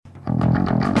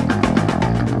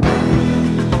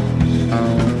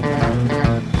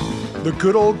The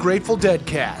Good Old Grateful Dead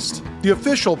Cast, the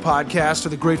official podcast of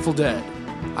the Grateful Dead.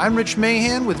 I'm Rich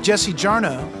Mahan with Jesse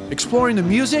Jarnow, exploring the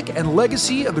music and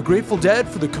legacy of the Grateful Dead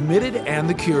for the committed and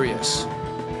the curious.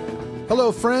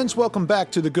 Hello, friends. Welcome back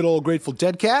to the Good Old Grateful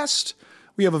Dead Cast.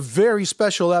 We have a very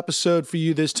special episode for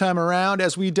you this time around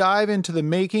as we dive into the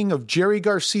making of Jerry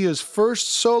Garcia's first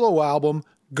solo album,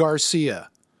 Garcia.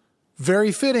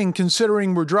 Very fitting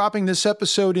considering we're dropping this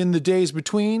episode in the days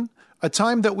between, a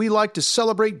time that we like to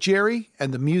celebrate Jerry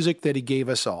and the music that he gave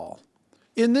us all.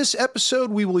 In this episode,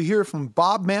 we will hear from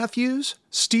Bob Matthews,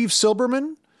 Steve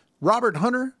Silberman, Robert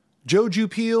Hunter, Joe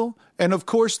Jupil, and of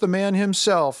course the man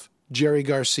himself, Jerry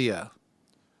Garcia.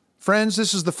 Friends,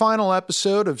 this is the final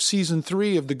episode of Season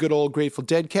 3 of the Good Old Grateful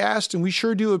Dead Cast, and we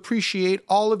sure do appreciate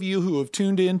all of you who have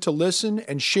tuned in to listen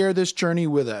and share this journey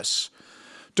with us.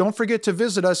 Don't forget to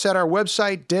visit us at our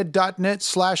website,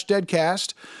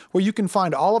 dead.net/deadcast, where you can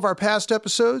find all of our past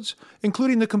episodes,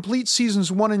 including the complete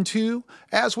Seasons 1 and 2,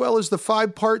 as well as the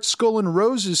 5-part Skull and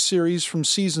Roses series from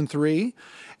Season 3,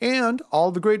 and all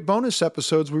the great bonus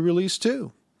episodes we released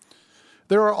too.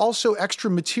 There are also extra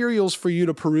materials for you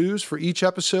to peruse for each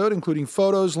episode, including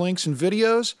photos, links, and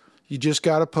videos. You just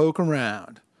gotta poke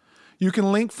around. You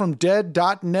can link from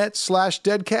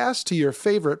dead.net/deadcast to your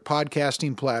favorite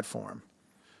podcasting platform.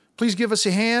 Please give us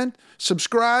a hand,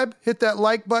 subscribe, hit that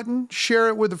like button, share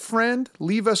it with a friend,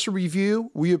 leave us a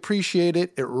review. We appreciate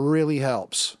it. It really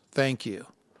helps. Thank you.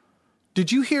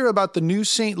 Did you hear about the new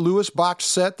St. Louis box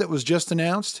set that was just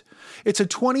announced? It's a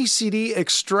 20-CD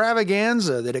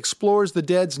extravaganza that explores the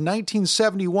Dead's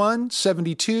 1971,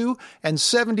 72, and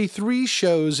 73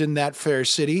 shows in that fair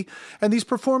city, and these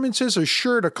performances are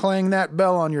sure to clang that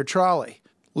bell on your trolley.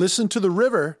 Listen to the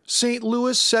River. St.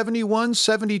 Louis 71,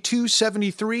 72,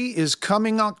 73 is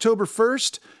coming October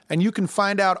 1st, and you can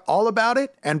find out all about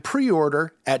it and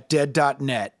pre-order at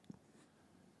dead.net.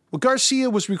 Well, Garcia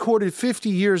was recorded 50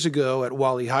 years ago at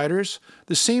Wally Heider's,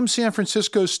 the same San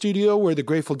Francisco studio where the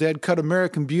Grateful Dead cut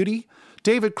American Beauty.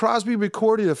 David Crosby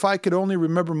recorded If I Could Only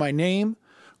Remember My Name.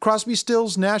 Crosby,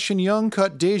 Stills, Nash & Young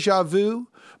cut Deja Vu.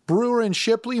 Brewer and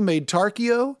Shipley made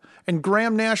Tarkio. And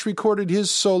Graham Nash recorded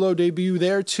his solo debut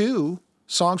there too,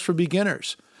 Songs for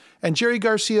Beginners. And Jerry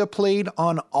Garcia played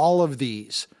on all of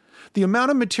these. The amount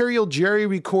of material Jerry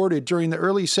recorded during the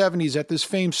early 70s at this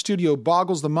famed studio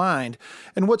boggles the mind.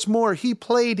 And what's more, he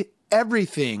played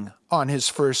everything on his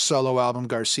first solo album,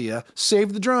 Garcia,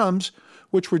 save the drums,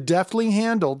 which were deftly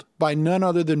handled by none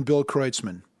other than Bill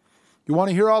Kreutzmann. You want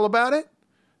to hear all about it?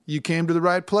 You came to the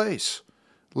right place.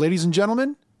 Ladies and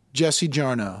gentlemen, Jesse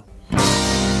Jarnow.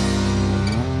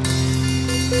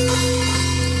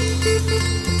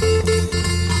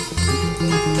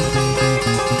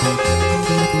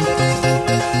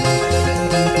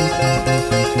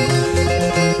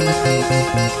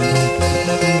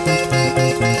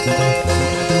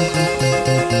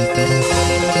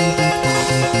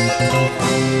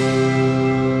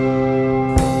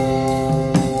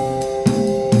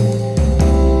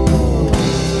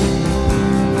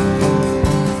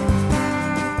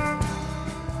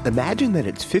 Imagine that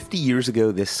it's 50 years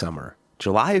ago this summer,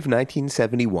 July of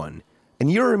 1971,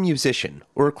 and you're a musician,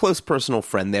 or a close personal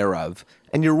friend thereof,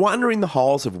 and you're wandering the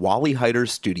halls of Wally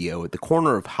Heider's studio at the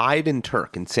corner of Hyde and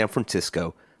Turk in San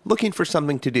Francisco, looking for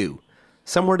something to do,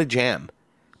 somewhere to jam,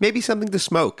 maybe something to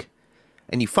smoke,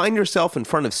 and you find yourself in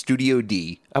front of Studio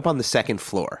D, up on the second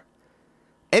floor.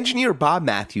 Engineer Bob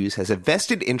Matthews has a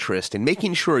vested interest in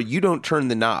making sure you don't turn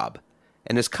the knob,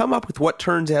 and has come up with what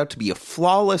turns out to be a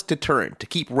flawless deterrent to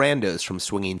keep randos from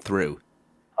swinging through.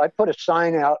 I put a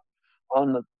sign out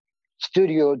on the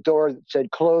studio door that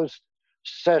said, "Closed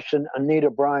session,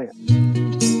 Anita Bryant."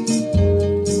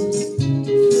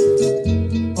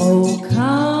 Oh,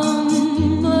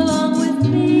 come along with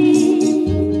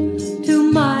me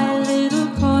to my little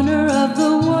corner of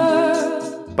the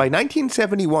world. By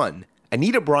 1971,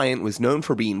 Anita Bryant was known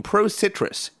for being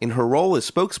pro-citrus in her role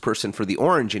as spokesperson for the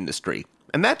orange industry,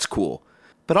 and that's cool,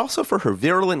 but also for her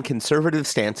virulent conservative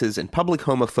stances and public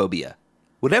homophobia.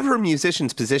 Whatever a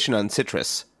musician's position on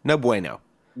citrus, no bueno.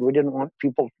 We didn't want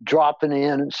people dropping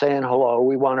in and saying hello.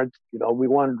 We wanted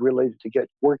really to get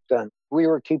work done. We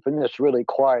were keeping this really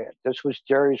quiet. This was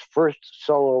Jerry's first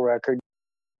solo record.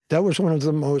 That was one of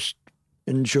the most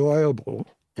enjoyable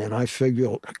and I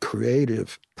feel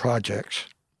creative projects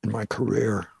in my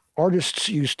career. Artists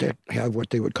used to have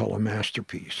what they would call a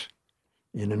masterpiece.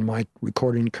 And in my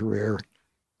recording career,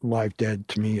 Live Dead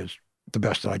to me is the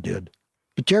best I did.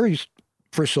 But Jerry's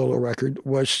first solo record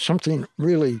was something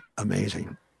really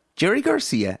amazing. Jerry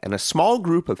Garcia and a small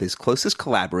group of his closest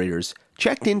collaborators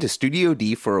checked into Studio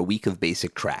D for a week of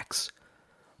basic tracks.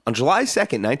 On July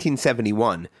 2nd,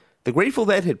 1971, The Grateful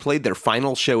Dead had played their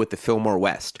final show at the Fillmore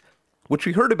West, which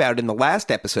we heard about in the last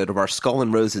episode of our Skull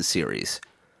and Roses series.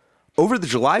 Over the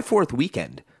July 4th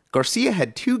weekend, Garcia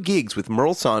had 2 gigs with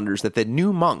Merle Saunders at the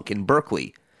New Monk in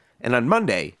Berkeley, and on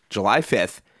Monday, July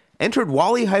 5th, entered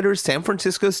Wally Heider's San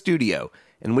Francisco studio,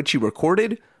 in which he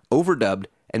recorded, overdubbed,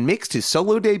 and mixed his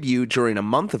solo debut during a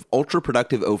month of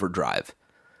ultra-productive overdrive.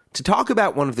 To talk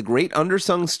about one of the great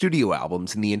undersung studio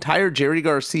albums in the entire Jerry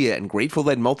Garcia and Grateful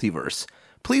Dead multiverse,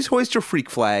 please hoist your freak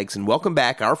flags and welcome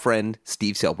back our friend,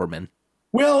 Steve Silberman.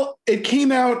 Well, it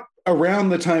came out around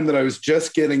the time that I was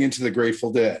just getting into the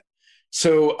Grateful Dead.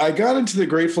 So I got into the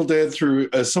Grateful Dead through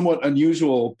a somewhat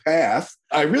unusual path.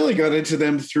 I really got into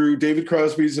them through David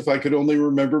Crosby's If I Could Only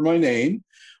Remember My Name,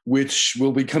 which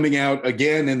will be coming out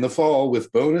again in the fall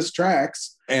with bonus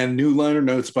tracks and new liner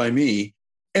notes by me.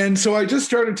 And so I just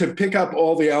started to pick up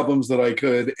all the albums that I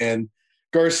could, and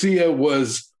Garcia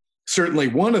was certainly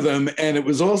one of them. And it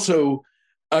was also,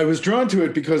 I was drawn to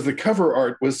it because the cover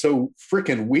art was so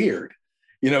freaking weird.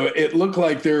 It looked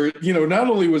like there, not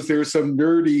only was there some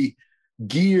nerdy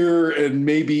gear and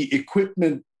maybe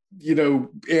equipment,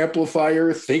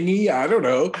 amplifier thingy, I don't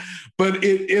know, but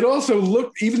it also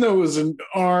looked, even though it was an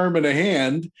arm and a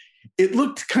hand, it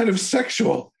looked kind of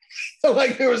sexual.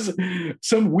 Like there was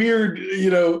some weird,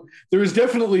 there was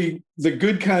definitely the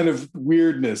good kind of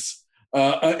weirdness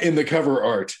in the cover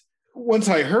art. Once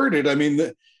I heard it, I mean,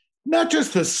 not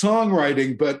just the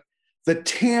songwriting, but the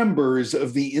timbres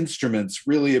of the instruments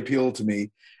really appealed to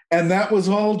me. And that was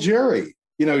all Jerry.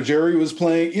 Jerry was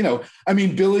playing,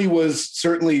 Billy was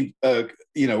certainly,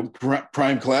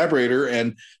 prime collaborator,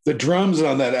 and the drums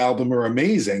on that album are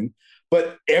amazing.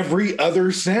 But every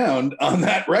other sound on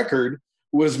that record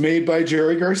was made by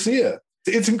Jerry Garcia.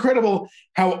 It's incredible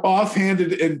how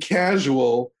offhanded and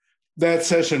casual that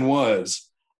session was.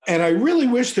 And I really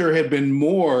wish there had been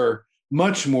more,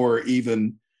 much more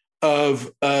even,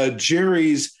 of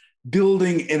Jerry's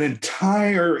building an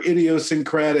entire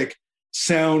idiosyncratic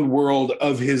sound world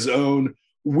of his own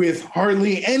with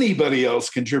hardly anybody else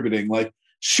contributing. Like,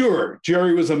 sure,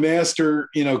 Jerry was a master,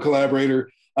 collaborator,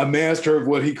 a master of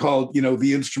what he called,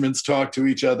 the instruments talk to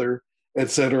each other,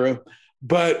 etc.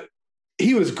 But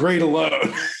he was great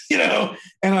alone,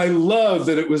 and I love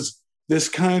that it was this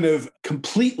kind of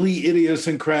completely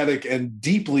idiosyncratic and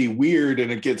deeply weird, and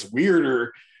it gets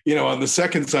weirder, on the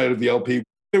second side of the LP.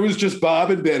 It was just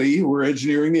Bob and Betty who were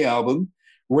engineering the album,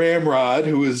 Ramrod,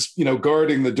 who was,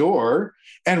 guarding the door,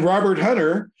 and Robert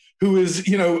Hunter, who is,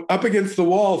 up against the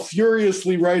wall,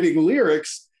 furiously writing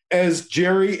lyrics as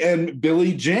Jerry and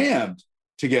Billy jammed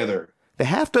together. The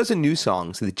half-dozen new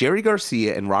songs that Jerry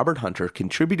Garcia and Robert Hunter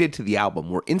contributed to the album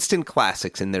were instant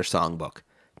classics in their songbook.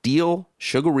 Deal,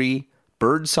 Sugaree,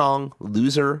 Birdsong,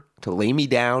 Loser, To Lay Me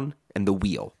Down, and The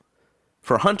Wheel.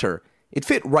 For Hunter, it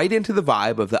fit right into the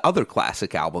vibe of the other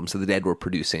classic albums the Dead were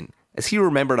producing, as he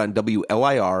remembered on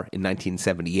WLIR in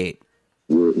 1978.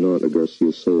 Were it not a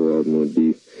Garcia solo album,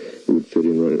 it would fit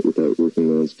in right with that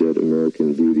Working Man's Dead,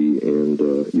 American Beauty, and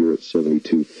Europe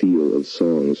 72 feel of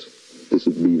songs. This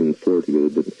would be even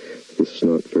forwarded, but I guess it's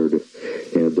not fair to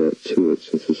add that to it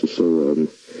since it's a solo album.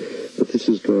 But this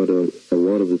has got a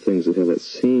lot of the things that have that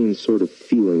same sort of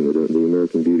feeling that the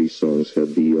American Beauty songs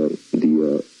have,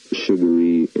 the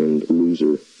Sugaree and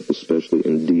Loser, especially,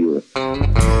 and Deal.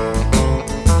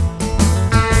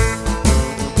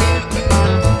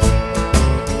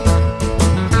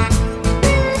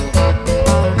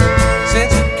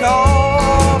 Since it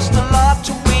cost a lot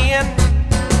to win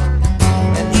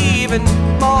and even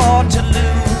more to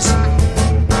lose,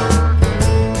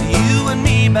 you and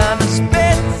me bound to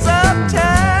spend some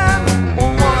time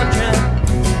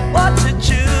wondering what to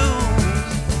choose.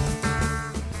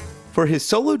 For his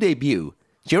solo debut,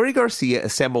 Jerry Garcia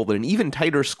assembled an even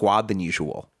tighter squad than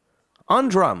usual. On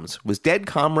drums was Dead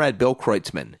comrade Bill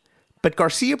Kreutzmann, but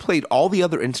Garcia played all the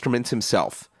other instruments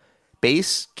himself: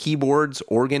 bass, keyboards,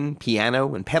 organ,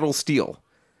 piano, and pedal steel.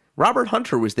 Robert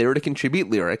Hunter was there to contribute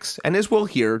lyrics, and as we'll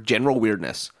hear, general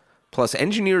weirdness, plus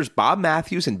engineers Bob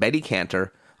Matthews and Betty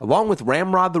Cantor, along with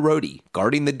Ramrod the roadie,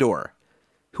 guarding the door.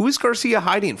 Who is Garcia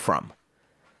hiding from?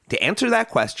 To answer that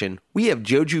question, we have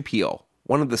Joe Jupil,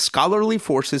 one of the scholarly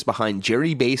forces behind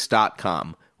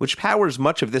JerryBass.com, which powers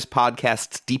much of this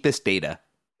podcast's deepest data.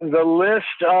 The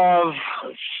list of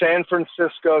San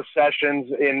Francisco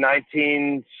sessions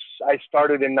I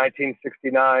started in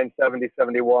 1969, 70,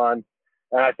 71,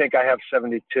 and I think I have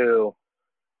 72,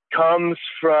 comes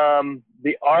from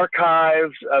the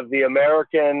archives of the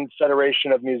American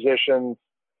Federation of Musicians,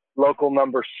 local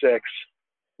number 6,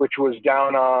 which was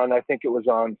down on, I think it was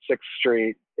on 6th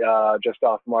Street, just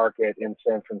off Market in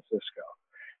San Francisco.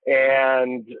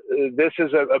 And this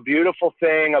is a beautiful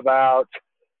thing about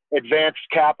advanced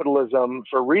capitalism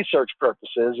for research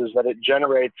purposes, is that it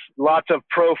generates lots of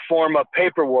pro forma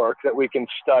paperwork that we can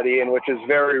study, and which is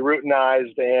very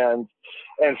routinized, and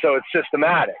so it's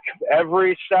systematic.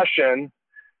 Every session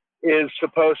is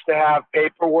supposed to have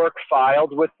paperwork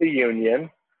filed with the union,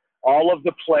 all of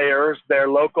the players, their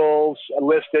locals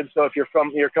listed. So if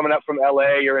you're coming up from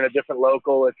LA, you're in a different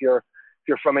local. If you're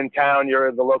from in town, you're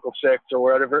in the local 6 or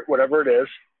whatever it is.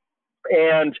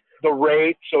 And the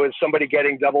rate, so is somebody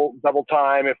getting double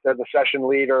time if they're the session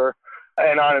leader,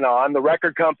 and on and on. The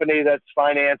record company that's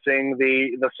financing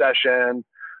the session,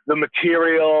 the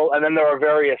material, and then there are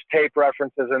various tape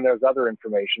references, and there's other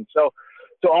information. So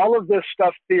all of this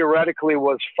stuff theoretically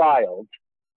was filed.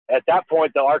 At that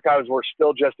point, the archives were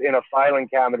still just in a filing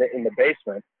cabinet in the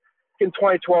basement. In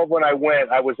 2012, when I went,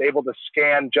 I was able to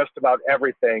scan just about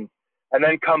everything and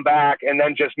then come back and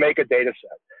then just make a data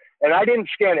set. And I didn't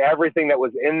scan everything that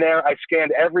was in there. I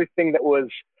scanned everything that was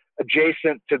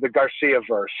adjacent to the Garcia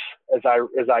verse, as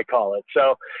I call it.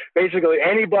 So basically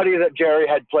anybody that Jerry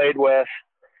had played with,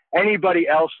 anybody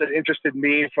else that interested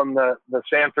me from the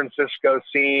San Francisco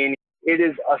scene. It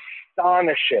is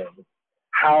astonishing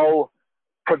how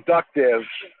productive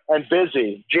and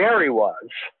busy Jerry was.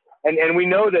 And we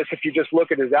know this if you just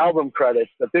look at his album credits,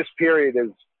 that this period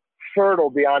is fertile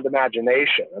beyond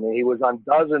imagination. I mean, he was on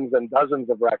dozens and dozens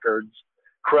of records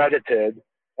credited,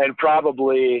 and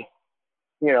probably,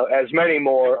 as many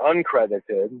more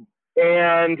uncredited,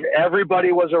 and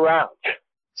everybody was around.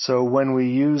 So when we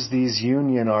use these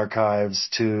union archives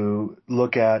to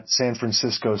look at San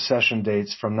Francisco session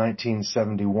dates from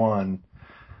 1971,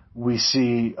 we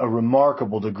see a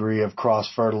remarkable degree of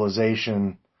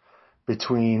cross-fertilization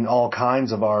between all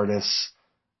kinds of artists,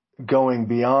 going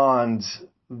beyond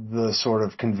the sort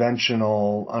of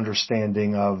conventional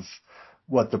understanding of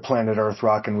what the Planet Earth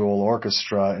Rock and Roll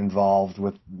Orchestra involved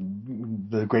with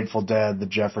the Grateful Dead, the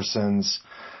Jeffersons,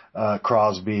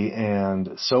 Crosby,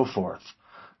 and so forth.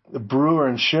 Brewer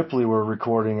and Shipley were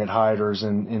recording at Hyder's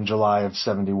in July of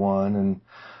 71, and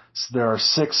there are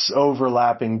 6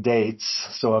 overlapping dates.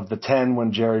 So of the 10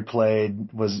 when Jerry played,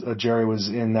 Jerry was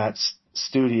in that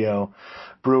studio,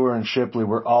 Brewer and Shipley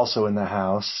were also in the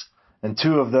house. And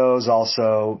 2 of those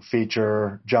also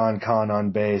feature John Kahn on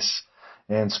bass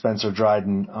and Spencer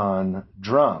Dryden on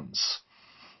drums.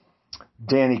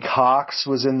 Danny Cox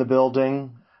was in the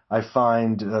building. I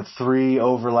find 3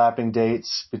 overlapping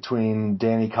dates between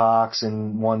Danny Cox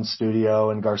in one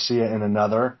studio and Garcia in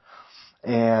another.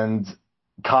 And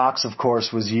Cox, of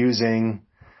course, was using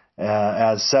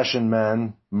as session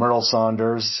men Merle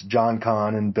Saunders, John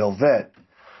Kahn, and Bill Vitt,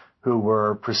 who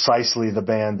were precisely the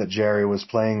band that Jerry was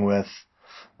playing with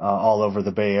all over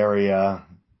the Bay Area.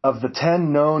 Of the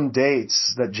 10 known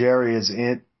dates that Jerry is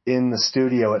in the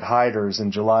studio at Hyder's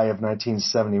in July of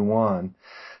 1971,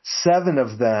 7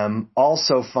 of them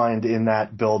also find in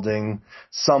that building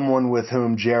someone with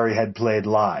whom Jerry had played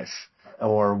live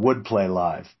or would play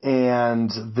live.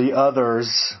 And the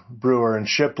others, Brewer and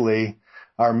Shipley,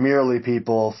 are merely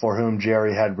people for whom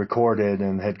Jerry had recorded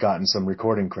and had gotten some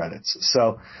recording credits.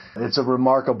 So it's a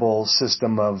remarkable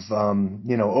system of,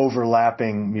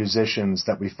 overlapping musicians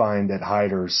that we find at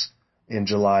Hyder's in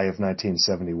July of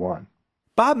 1971.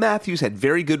 Bob Matthews had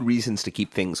very good reasons to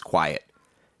keep things quiet.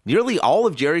 Nearly all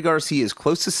of Jerry Garcia's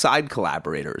closest side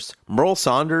collaborators, Merle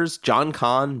Saunders, John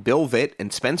Kahn, Bill Vitt,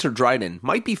 and Spencer Dryden,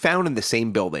 might be found in the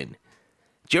same building.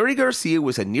 Jerry Garcia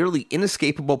was a nearly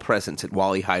inescapable presence at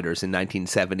Wally Hyder's in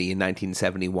 1970 and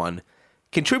 1971,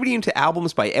 contributing to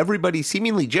albums by everybody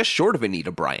seemingly just short of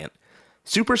Anita Bryant,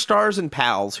 superstars and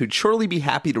pals who'd surely be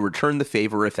happy to return the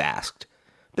favor if asked.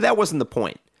 But that wasn't the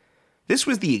point. This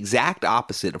was the exact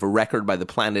opposite of a record by the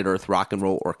Planet Earth Rock and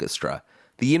Roll Orchestra,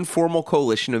 the informal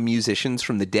coalition of musicians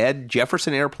from the Dead,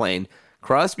 Jefferson Airplane,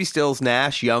 Crosby, Stills,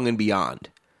 Nash, Young, and beyond.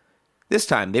 This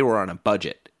time, they were on a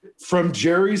budget. From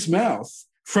Jerry's mouth,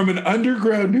 from an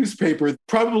underground newspaper,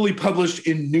 probably published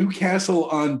in Newcastle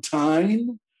on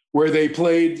Tyne, where they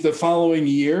played the following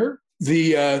year.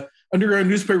 The underground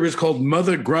newspaper is called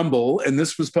Mother Grumble, and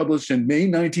this was published in May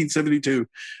 1972.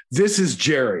 This is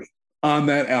Jerry on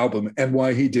that album and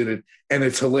why he did it, and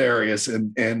it's hilarious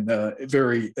and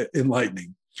very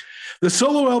enlightening. The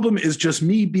solo album is just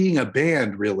me being a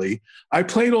band, really. I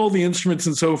played all the instruments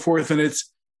and so forth, and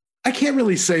I can't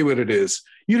really say what it is.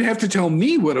 You'd have to tell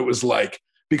me what it was like,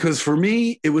 because for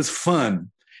me, it was fun.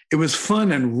 It was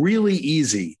fun and really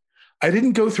easy. I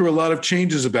didn't go through a lot of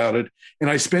changes about it, and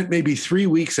I spent maybe 3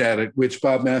 weeks at it, which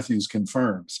Bob Matthews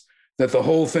confirms, that the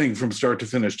whole thing from start to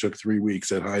finish took 3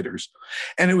 weeks at Hyder's.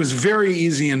 And it was very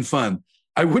easy and fun.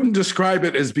 I wouldn't describe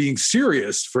it as being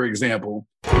serious, for example.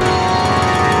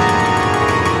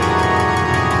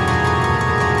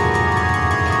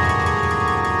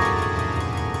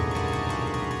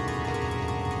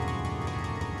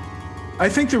 I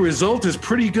think the result is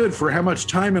pretty good for how much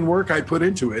time and work I put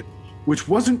into it, which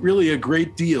wasn't really a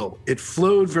great deal. It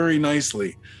flowed very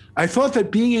nicely. I thought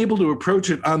that being able to approach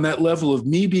it on that level of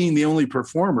me being the only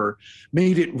performer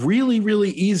made it really, really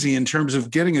easy in terms of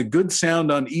getting a good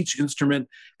sound on each instrument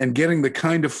and getting the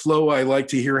kind of flow I like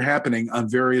to hear happening on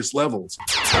various levels.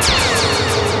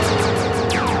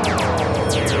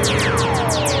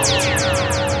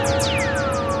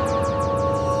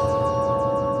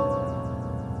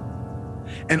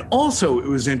 And also it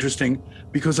was interesting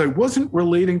because I wasn't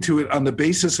relating to it on the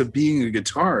basis of being a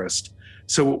guitarist.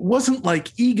 So it wasn't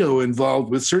like ego involved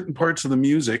with certain parts of the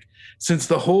music, since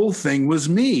the whole thing was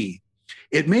me.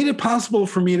 It made it possible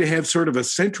for me to have sort of a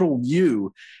central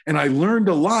view, and I learned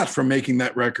a lot from making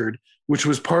that record, which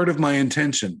was part of my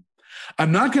intention.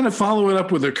 I'm not going to follow it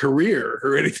up with a career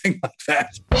or anything like that.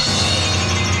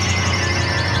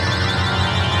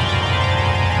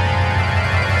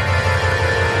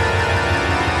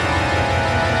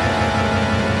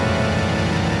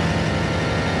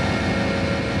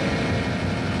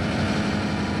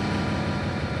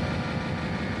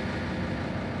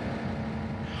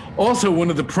 Also, one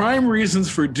of the prime reasons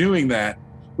for doing that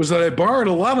was that I borrowed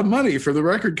a lot of money for the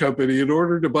record company in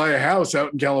order to buy a house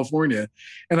out in California.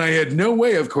 And I had no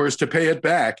way, of course, to pay it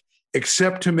back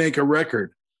except to make a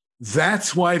record.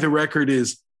 That's why the record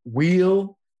is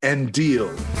Wheel and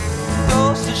Deal.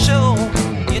 Goes to show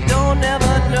you don't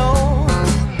ever know.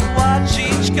 Watch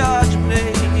each card you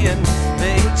play and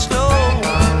play it slow.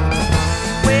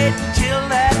 Wait until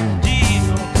that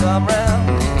deal come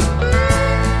round.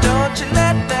 Don't you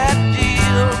let that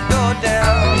deal go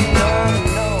down.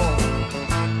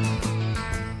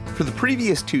 No. For the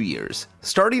previous 2 years,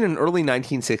 starting in early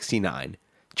 1969,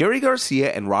 Jerry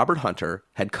Garcia and Robert Hunter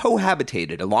had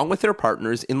cohabitated along with their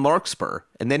partners in Larkspur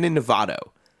and then in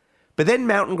Novato. But then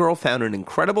Mountain Girl found an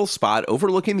incredible spot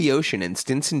overlooking the ocean in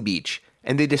Stinson Beach,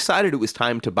 and they decided it was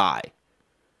time to buy.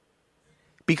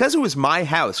 Because it was my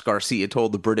house, Garcia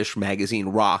told the British magazine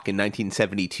Rock in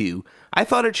 1972, I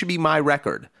thought it should be my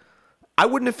record. I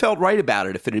wouldn't have felt right about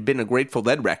it if it had been a Grateful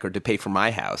Dead record to pay for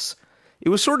my house. It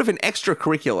was sort of an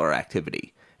extracurricular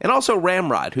activity. And also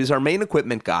Ramrod, who's our main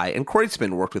equipment guy, and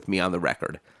Kreutzmann worked with me on the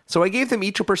record. So I gave them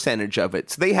each a percentage of it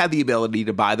so they had the ability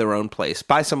to buy their own place,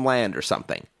 buy some land or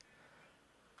something.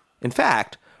 In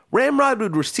fact, Ramrod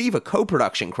would receive a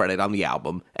co-production credit on the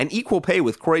album and equal pay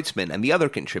with Kreutzmann and the other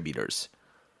contributors.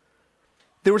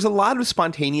 There was a lot of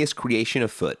spontaneous creation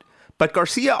afoot, but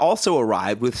Garcia also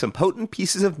arrived with some potent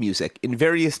pieces of music in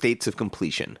various states of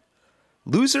completion.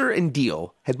 Loser and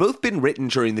Deal had both been written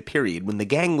during the period when the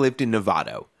gang lived in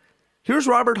Novato. Here's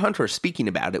Robert Hunter speaking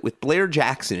about it with Blair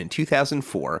Jackson in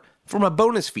 2004 from a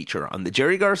bonus feature on the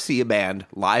Jerry Garcia Band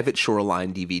Live at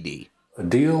Shoreline DVD.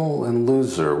 Deal and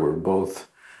Loser were both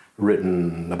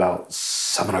written about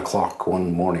 7 o'clock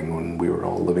one morning when we were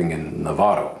all living in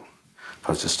Novato.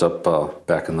 I was just up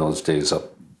back in those days,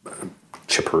 up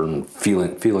chipper and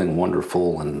feeling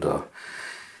wonderful, and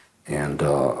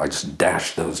I just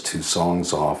dashed those two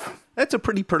songs off. That's a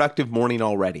pretty productive morning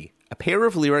already. A pair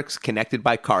of lyrics connected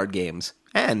by card games,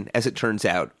 and, as it turns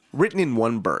out, written in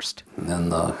one burst. And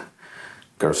then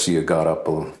Garcia got up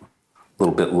a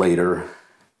little bit later.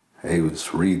 He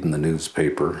was reading the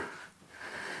newspaper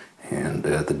and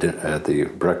at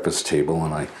the breakfast table,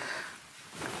 and I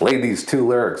laid these two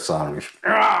lyrics on him.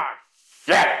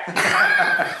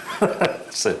 Yeah!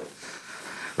 So,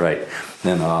 right.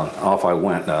 Then off I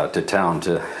went to town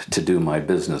to do my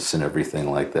business and everything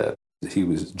like that. He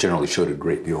generally showed a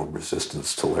great deal of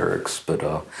resistance to lyrics,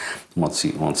 but once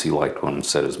he liked one and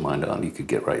set his mind on, he could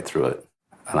get right through it.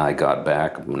 And I got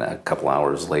back, and a couple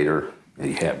hours later,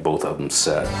 he had both of them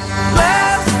set.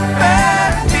 Last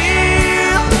bad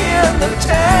deal in the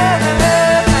town.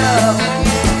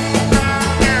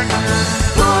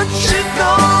 Put your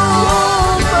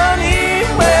gold money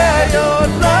where your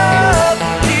love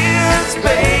is,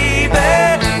 baby,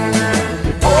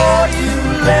 before you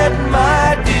let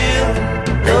my deal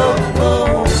go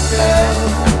down.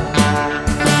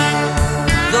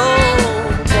 Go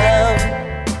down.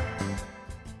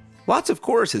 Lots of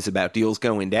choruses about deals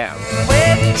going down.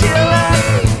 Wait till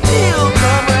that deal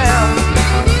come round.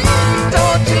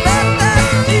 Don't you let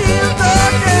that deal go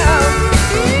down.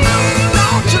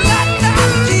 Don't you let that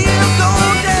deal go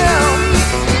down.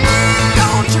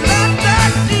 Don't you let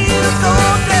that deal go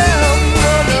down.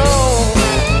 No, no.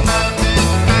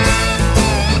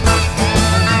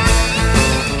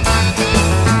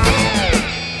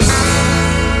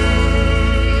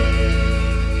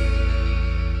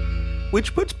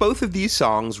 which puts both of these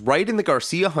songs right in the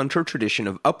Garcia Hunter tradition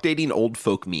of updating old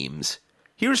folk memes.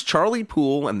 Here's Charlie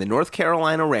Poole and the North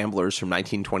Carolina Ramblers from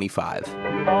 1925. Boys,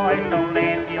 don't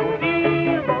let your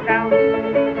deal go down.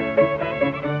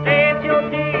 Let your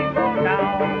deal go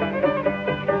down.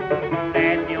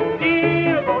 Let your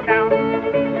deal go down.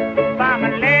 By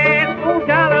my last $4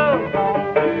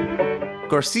 gone.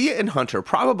 Garcia and Hunter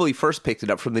probably first picked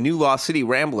it up from the New Lost City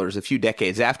Ramblers a few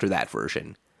decades after that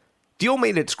version. Deal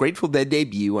made its Grateful Dead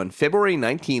debut on February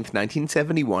 19,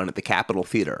 1971 at the Capitol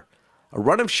Theater, a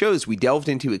run of shows we delved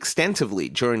into extensively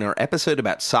during our episode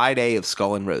about Side A of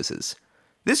Skull and Roses.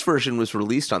 This version was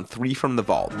released on 3 from the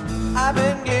Vault. I've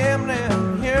been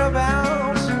gambling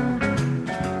hereabouts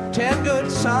 10 good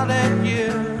solid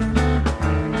years.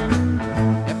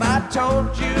 If I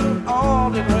told you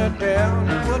all that went down,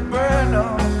 it would burn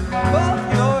on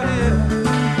both your heads.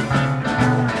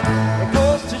 It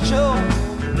goes to show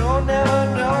you don't never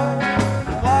know.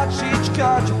 Watch each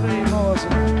card you play, boys,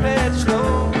 and play it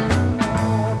slow.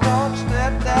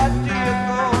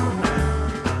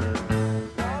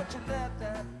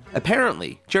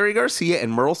 Apparently, Jerry Garcia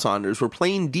and Merle Saunders were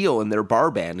playing Deal in their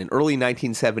bar band in early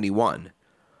 1971.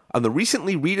 On the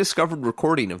recently rediscovered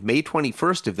recording of May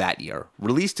 21st of that year,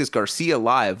 released as Garcia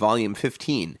Live Volume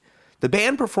 15, the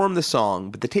band performed the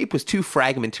song, but the tape was too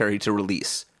fragmentary to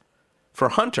release. For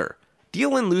Hunter,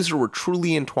 Deal and Loser were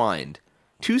truly entwined,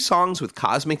 2 songs with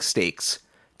cosmic stakes,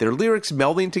 their lyrics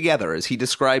melding together as he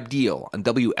described Deal on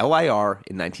WLIR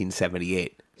in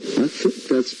 1978. I think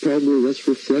that's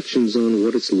reflections on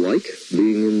what it's like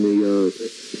being in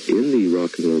the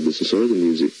rock and roll business or the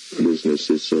music business.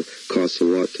 It costs a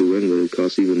lot to win, but it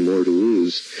costs even more to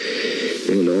lose.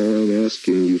 And all I'm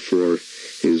asking you for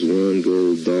is $1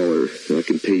 gold, and I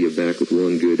can pay you back with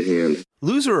one good hand.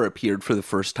 Loser appeared for the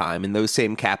first time in those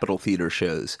same Capitol Theater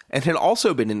shows, and had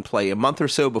also been in play a month or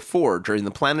so before during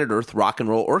the Planet Earth Rock and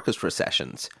Roll Orchestra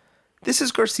sessions. This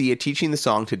is Garcia teaching the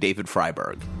song to David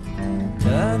Freiberg.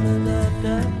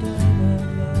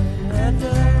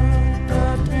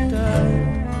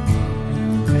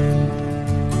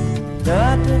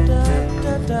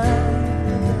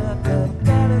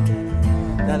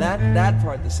 Now that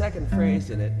part, the second phrase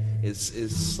in it is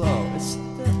slow. It's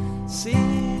C.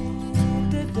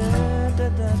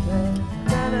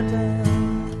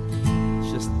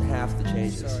 It's just half the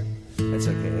changes. Sorry. That's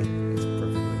okay. It's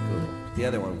perfectly cool. The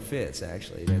other one fits,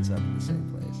 actually. It ends up in the same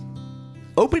place.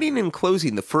 Opening and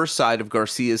closing the first side of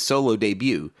Garcia's solo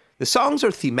debut, the songs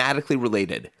are thematically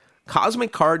related.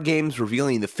 Cosmic card games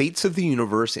revealing the fates of the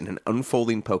universe in an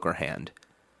unfolding poker hand.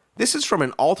 This is from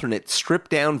an alternate,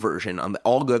 stripped-down version on the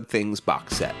All Good Things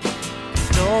box set.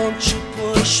 Don't you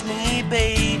push me,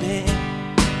 baby,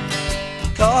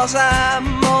 'cause I'm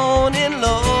moaning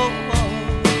low.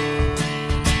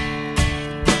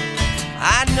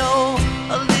 I know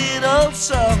a little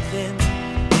something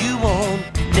you won't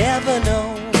never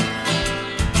know.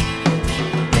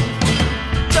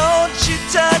 Don't you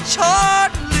touch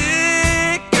hard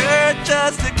liquor,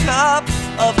 just a cup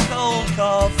of cold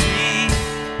coffee.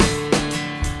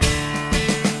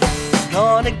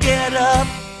 Gonna get up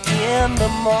in the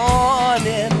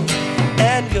morning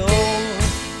and go.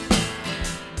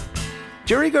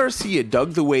 Jerry Garcia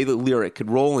dug the way the lyric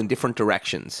could roll in different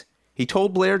directions. He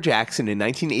told Blair Jackson in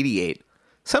 1988,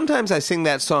 "Sometimes I sing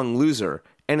that song Loser,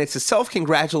 and it's a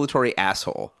self-congratulatory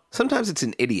asshole. Sometimes it's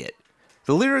an idiot.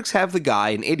 The lyrics have the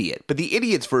guy an idiot, but the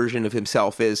idiot's version of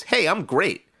himself is, hey, I'm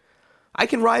great. I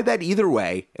can ride that either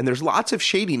way, and there's lots of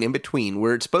shading in between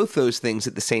where it's both those things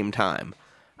at the same time.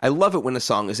 I love it when a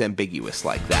song is ambiguous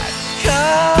like that."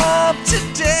 Come to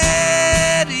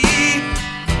daddy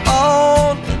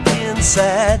on the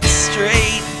inside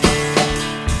straight.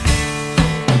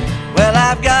 Well,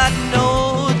 I've got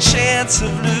no chance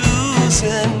of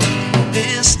losing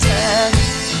this time.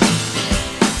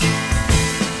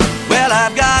 Well,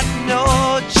 I've got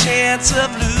no chance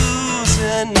of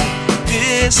losing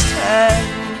this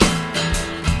time.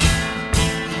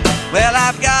 Well,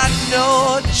 I've got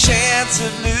no chance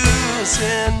of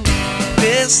losing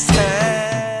this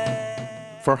time.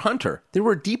 For Hunter, there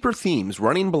were deeper themes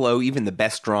running below even the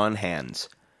best drawn hands.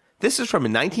 This is from a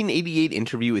 1988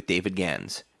 interview with David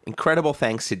Gans. Incredible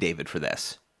thanks to David for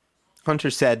this.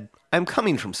 Hunter said, "I'm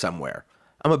coming from somewhere.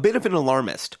 I'm a bit of an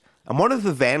alarmist. I'm one of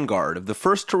the vanguard of the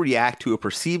first to react to a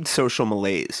perceived social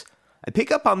malaise. I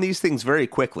pick up on these things very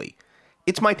quickly.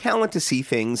 It's my talent to see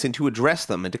things and to address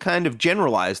them and to kind of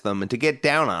generalize them and to get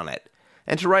down on it.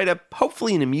 And to write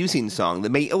hopefully an amusing song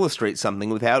that may illustrate something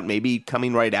without maybe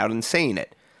coming right out and saying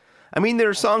it. I mean, there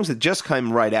are songs that just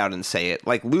come right out and say it,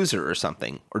 like Loser or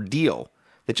something, or Deal,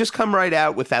 that just come right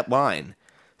out with that line.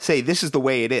 Say, this is the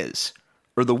way it is.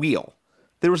 or The Wheel.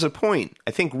 There was a point,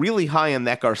 I think really high on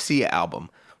that Garcia album,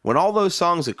 when all those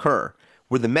songs occur,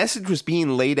 where the message was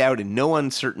being laid out in no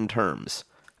uncertain terms.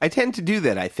 I tend to do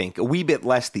that, I think, a wee bit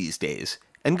less these days,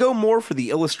 and go more for the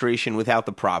illustration without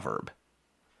the proverb.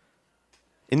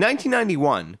 In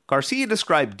 1991, Garcia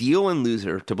described Deal and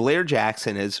Loser to Blair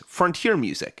Jackson as frontier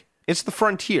music. It's the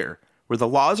frontier, where the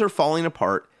laws are falling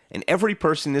apart and every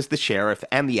person is the sheriff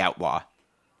and the outlaw.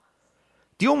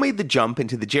 Deal made the jump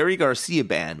into the Jerry Garcia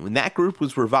Band when that group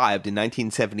was revived in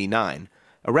 1979,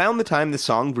 around the time the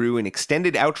song grew an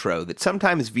extended outro that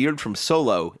sometimes veered from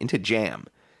solo into jam.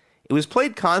 It was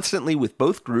played constantly with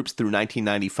both groups through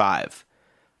 1995.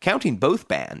 Counting both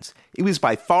bands, it was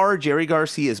by far Jerry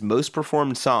Garcia's most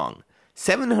performed song,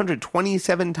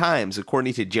 727 times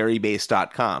according to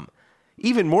JerryBass.com,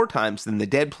 even more times than The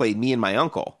Dead played Me and My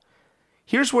Uncle.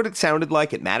 Here's what it sounded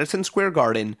like at Madison Square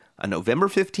Garden on November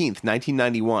 15th,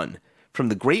 1991, from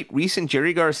the great recent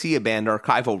Jerry Garcia Band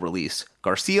archival release,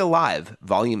 Garcia Live,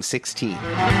 Volume 16.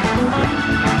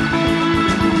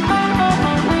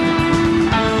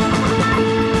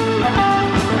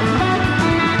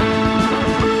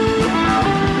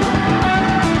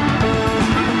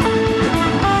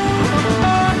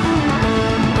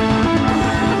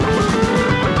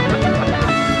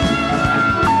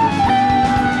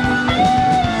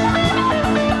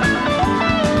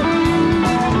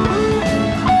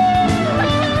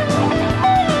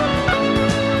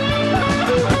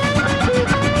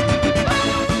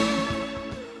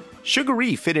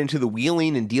 Sugar-E fit into the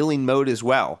wheeling and dealing mode as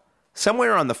well,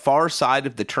 somewhere on the far side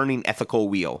of the turning ethical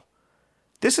wheel.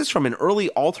 This is from an early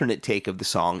alternate take of the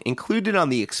song included on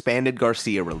the expanded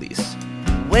Garcia release.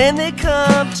 When they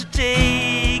come to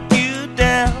take you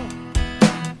down,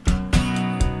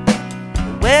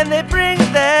 when they bring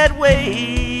that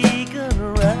wagon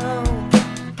around,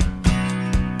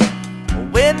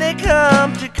 when they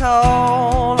come to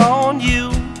call on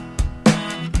you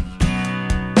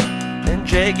and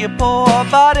drag your poor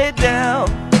body down,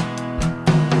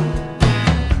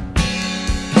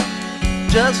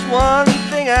 just one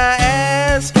thing I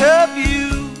ask of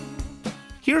you.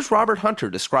 Here's Robert Hunter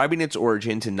describing its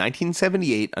origins in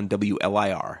 1978 on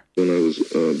WLIR. When I was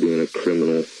being a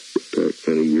criminal back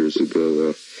many years ago,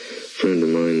 a friend of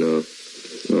mine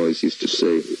always used to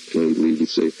say, when he'd leave, he'd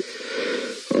say,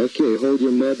 "Okay, hold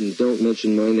your mud and don't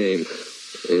mention my name."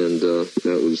 And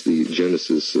that was the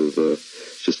genesis of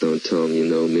just don't tell them you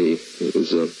know me. It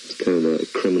was kind of a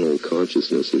criminal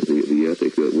consciousness of the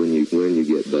ethic that when you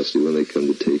get busted, when they come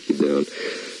to take you down,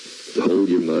 hold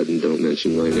your mud and don't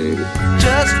mention my name.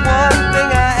 Just one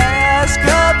thing I ask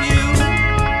of you.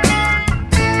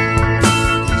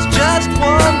 It's just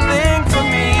one thing for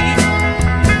me.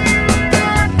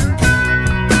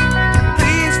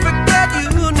 Please forget you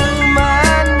knew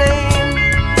my name,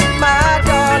 my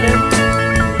darling.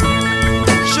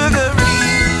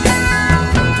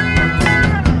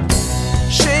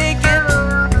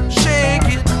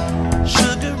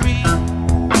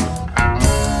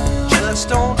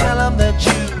 Don't tell them that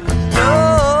you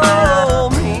know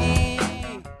me.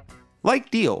 Like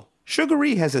Deal,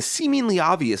 Sugar-E has a seemingly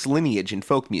obvious lineage in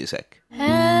folk music.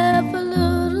 Have a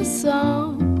little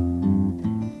song,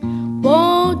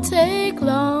 won't take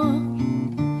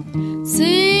long.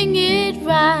 Sing it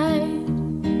right,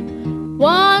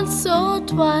 once or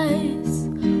twice.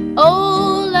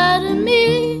 Oh, out of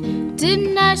me,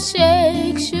 didn't I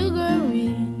shake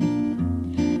Sugar-E?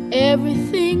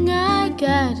 Everything I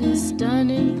got is done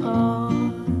in part.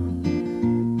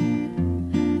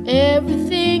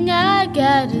 Everything I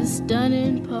got is done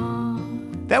in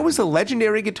part. That was the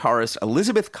legendary guitarist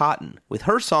Elizabeth Cotten with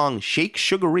her song Shake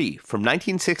Sugar-E from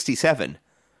 1967.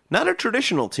 Not a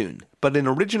traditional tune, but an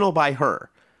original by her,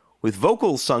 with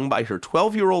vocals sung by her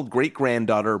 12-year-old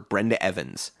great-granddaughter Brenda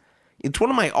Evans. It's one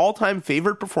of my all-time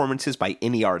favorite performances by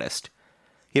any artist.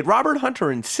 Yet Robert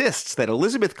Hunter insists that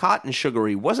Elizabeth Cotten's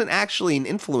Sugar-E wasn't actually an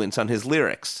influence on his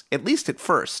lyrics, at least at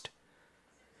first.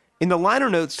 In the liner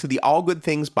notes to the All Good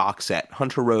Things box set,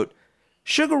 Hunter wrote,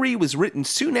 "Sugar-E was written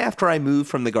soon after I moved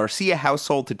from the Garcia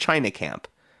household to China Camp.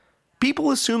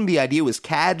 People assumed the idea was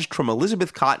cadged from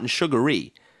Elizabeth Cotten's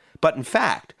Sugar-E, but in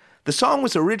fact, the song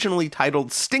was originally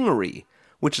titled Stingery,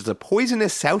 which is a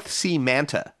poisonous South Sea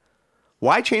manta.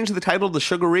 Why change the title to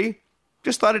Sugar-E?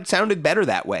 Just thought it sounded better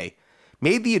that way.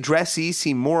 Made the addressee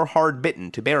seem more hard-bitten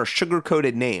to bear a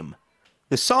sugar-coated name.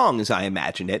 The song, as I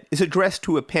imagined it, is addressed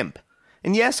to a pimp.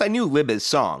 And yes, I knew Libba's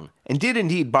song, and did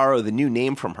indeed borrow the new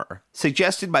name from her,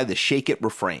 suggested by the Shake It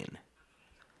refrain."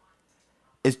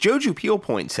 As Joju Peel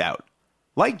points out,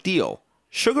 like Deal,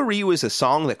 Sugar-E was a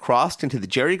song that crossed into the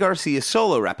Jerry Garcia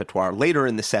solo repertoire later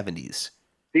in the 70s.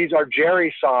 These are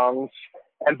Jerry songs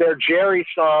and they're Jerry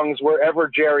songs wherever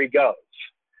Jerry goes.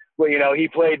 Well, you know, he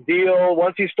played Deal.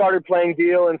 Once he started playing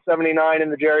Deal in 79 in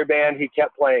the Jerry Band, he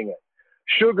kept playing it.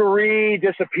 Sugaree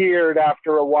disappeared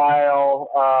after a while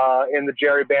in the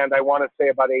Jerry Band. I want to say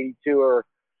about 82, or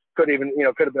could have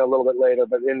been a little bit later,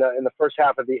 but in the first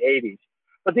half of the 80s.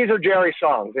 But these are Jerry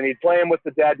songs, and he'd play them with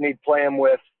the Dead, and he'd play them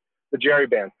with the Jerry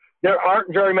Band. There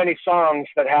aren't very many songs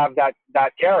that have that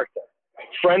character.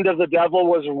 Friend of the Devil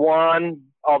was one,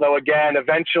 although again,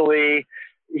 eventually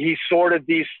he sorted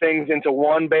these things into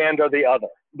one band or the other.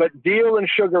 But Deal and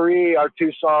Sugaree are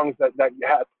two songs that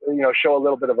have, show a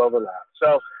little bit of overlap.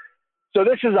 So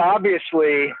this is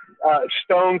obviously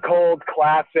stone cold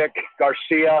classic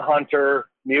Garcia Hunter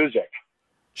music.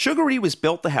 Sugaree was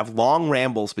built to have long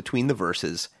rambles between the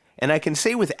verses, and I can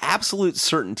say with absolute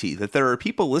certainty that there are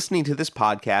people listening to this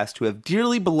podcast who have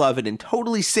dearly beloved and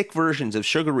totally sick versions of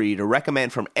Sugaree to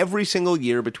recommend from every single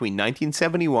year between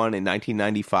 1971 and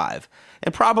 1995,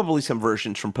 and probably some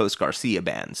versions from post-Garcia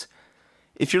bands.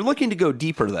 If you're looking to go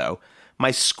deeper, though,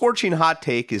 my scorching hot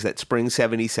take is that Spring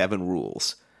 77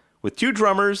 rules. With two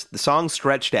drummers, the song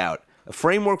stretched out, a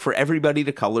framework for everybody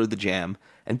to color the jam,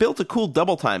 and built a cool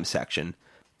double-time section.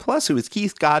 Plus, it was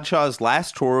Keith Godshaw's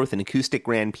last tour with an acoustic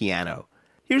grand piano.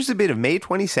 Here's a bit of May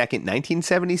 22nd,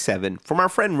 1977, from our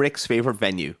friend Rick's favorite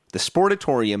venue, the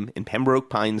Sportatorium in Pembroke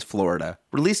Pines, Florida,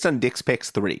 released on Dick's Picks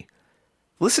 3.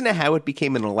 Listen to how it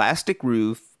became an elastic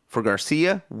groove for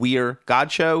Garcia, Weir,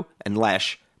 Godshow, and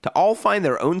Lesh to all find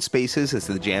their own spaces as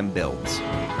the jam builds.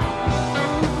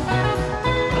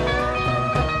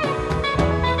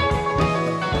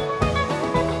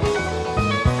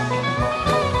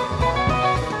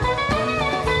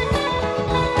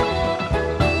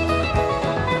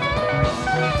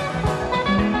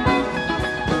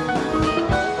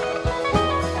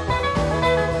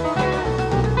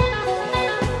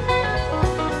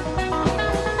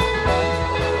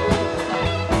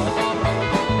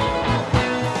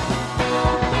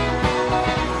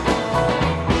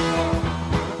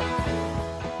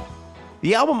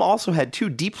 The album also had two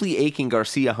deeply aching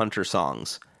Garcia Hunter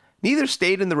songs. Neither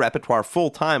stayed in the repertoire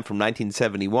full-time from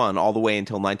 1971 all the way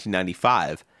until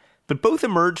 1995, but both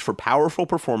emerged for powerful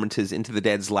performances into the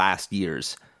Dead's last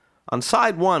years. On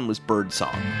side one was Birdsong.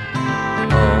 All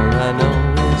I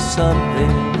know is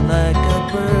something like a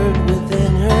bird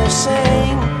within her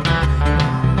saying,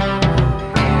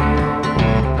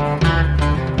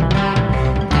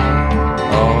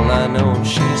 all I know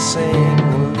she's saying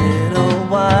a little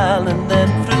while and then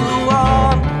flew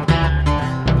on.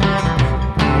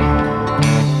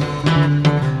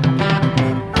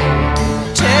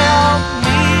 Tell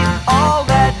me all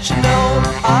that you know,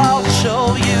 I'll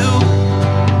show you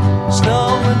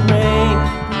snow and rain.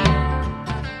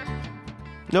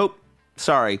 Nope,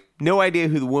 sorry, no idea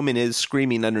who the woman is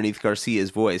screaming underneath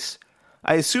Garcia's voice.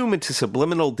 I assume it's a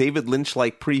subliminal David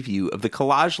Lynch-like preview of the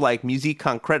collage-like musique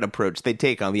concrète approach they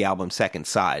take on the album's second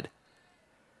side.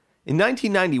 In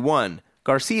 1991,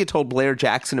 Garcia told Blair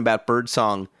Jackson about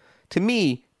Birdsong, "To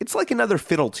me, it's like another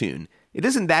fiddle tune. It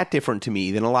isn't that different to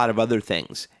me than a lot of other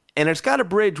things. And it's got a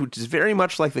bridge which is very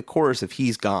much like the chorus of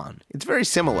He's Gone. It's very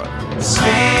similar." Sleep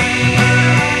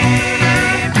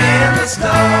in the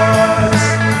stars.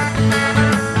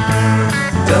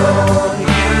 Don't you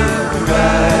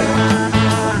cry.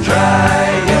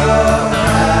 Dry your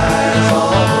eyes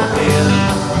on the wind.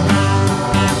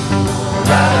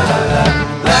 La la la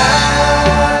la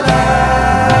la.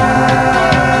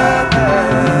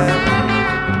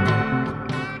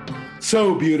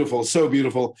 So beautiful, so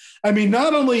beautiful. I mean,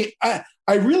 not only I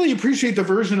really appreciate the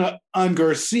version on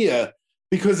Garcia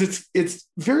because it's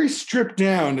very stripped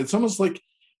down. It's almost like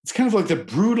it's kind of like the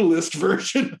brutalist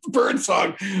version of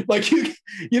Birdsong. Like you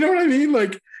know what I mean?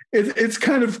 Like it's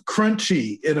kind of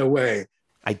crunchy in a way.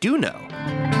 I do know.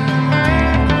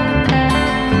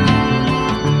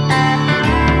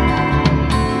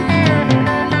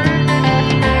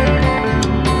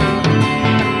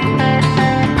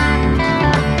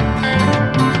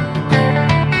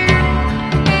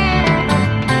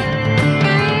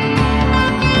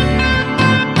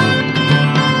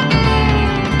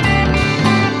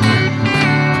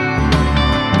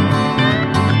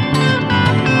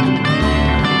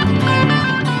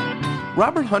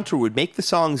 Robert Hunter would make the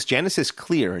song's genesis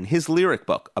clear in his lyric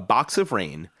book, A Box of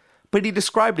Rain, but he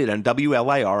described it on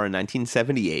WLIR in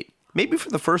 1978, maybe for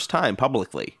the first time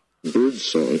publicly.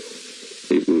 Birdsong,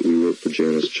 we wrote for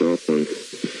Janis Joplin,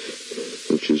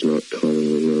 which is not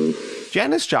commonly known.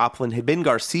 Janis Joplin had been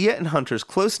Garcia and Hunter's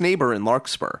close neighbor in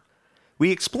Larkspur. We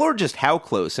explored just how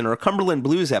close in our Cumberland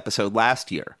Blues episode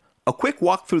last year, a quick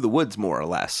walk through the woods more or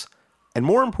less, and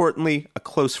more importantly, a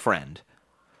close friend.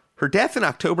 Her death in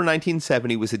October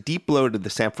 1970 was a deep blow to the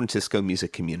San Francisco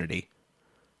music community.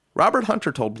 Robert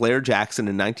Hunter told Blair Jackson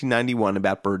in 1991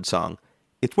 about Birdsong,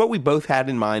 "It's what we both had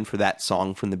in mind for that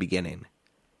song from the beginning."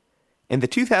 In the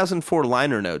 2004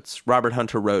 liner notes, Robert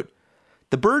Hunter wrote,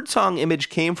 "The Birdsong image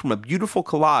came from a beautiful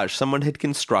collage someone had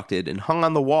constructed and hung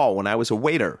on the wall when I was a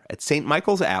waiter at St.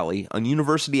 Michael's Alley on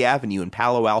University Avenue in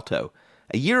Palo Alto,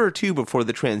 a year or two before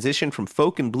the transition from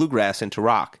folk and bluegrass into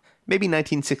rock, maybe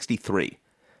 1963.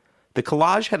 The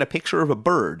collage had a picture of a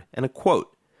bird and a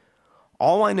quote,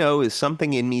 'All I know is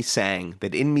something in me sang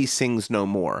that in me sings no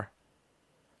more.'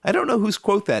 I don't know whose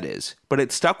quote that is, but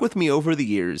it stuck with me over the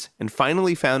years and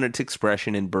finally found its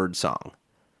expression in Birdsong.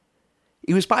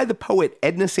 It was by the poet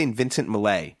Edna St. Vincent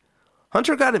Millay.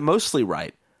 Hunter got it mostly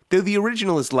right, though the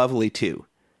original is lovely too.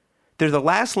 They're the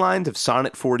last lines of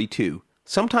Sonnet 42,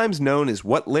 sometimes known as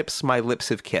What Lips My Lips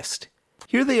Have Kissed.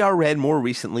 Here they are read more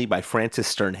recently by Frances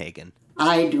Sternhagen.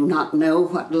 I do not know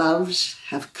what loves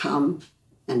have come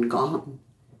and gone.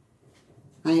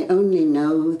 I only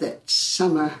know that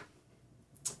summer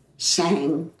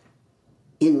sang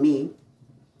in me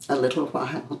a little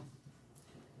while,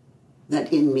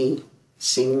 that in me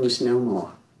sings no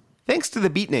more. Thanks to the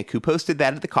beatnik who posted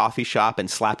that at the coffee shop and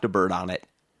slapped a bird on it.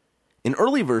 An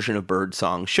early version of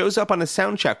Birdsong shows up on a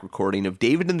soundcheck recording of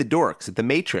David and the Dorks at the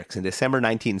Matrix in December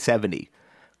 1970,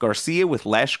 Garcia with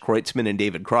Lesh, Kreutzmann, and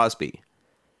David Crosby.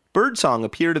 Birdsong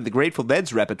appeared in the Grateful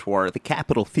Dead's repertoire at the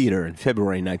Capitol Theater in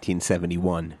February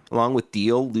 1971, along with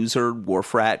Deal, Loser,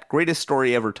 Wharf Rat, Greatest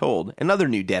Story Ever Told, and other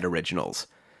new Dead originals.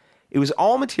 It was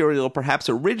all material perhaps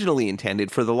originally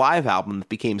intended for the live album that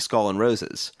became Skull and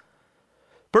Roses.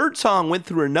 Birdsong went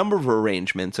through a number of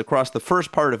arrangements across the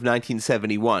first part of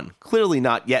 1971, clearly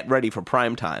not yet ready for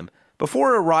prime time,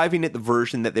 before arriving at the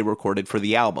version that they recorded for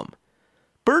the album.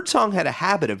 Birdsong had a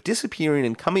habit of disappearing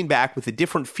and coming back with a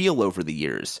different feel over the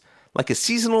years, like a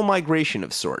seasonal migration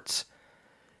of sorts.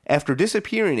 After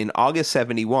disappearing in August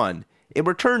 71, it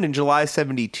returned in July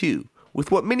 72,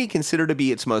 with what many consider to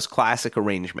be its most classic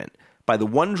arrangement, by the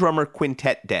one-drummer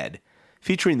quintet Dead,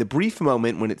 featuring the brief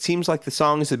moment when it seems like the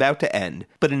song is about to end,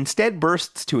 but instead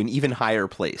bursts to an even higher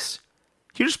place.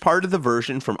 Here's part of the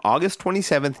version from August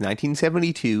 27,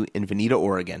 1972 in Veneta,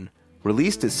 Oregon,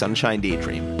 released as Sunshine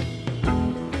Daydream.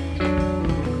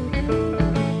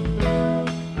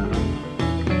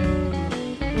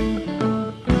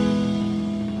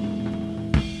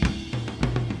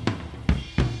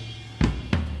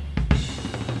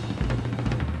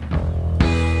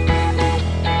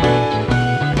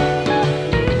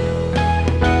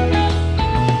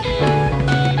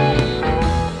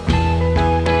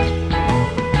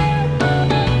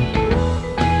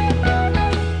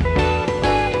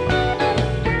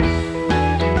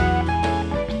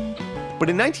 But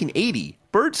in 1980,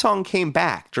 Birdsong came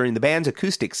back during the band's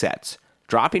acoustic sets,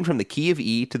 dropping from the key of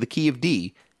E to the key of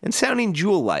D, and sounding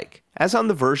Jewel-like, as on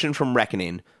the version from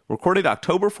Reckoning, recorded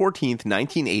October 14,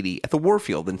 1980 at the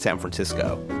Warfield in San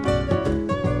Francisco.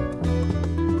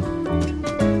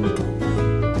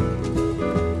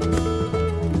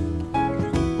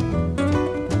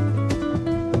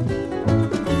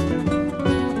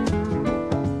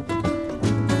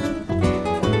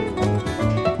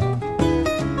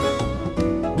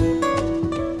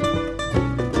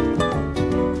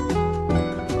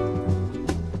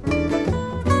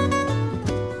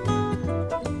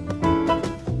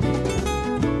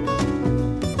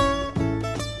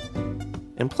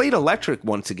 And played electric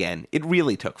once again, it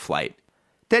really took flight.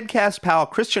 Deadcast pal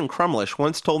Christian Crumlish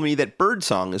once told me that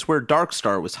Birdsong is where Dark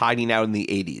Star was hiding out in the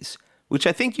 80s, which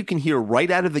I think you can hear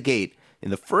right out of the gate in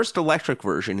the first electric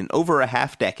version in over a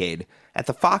half-decade at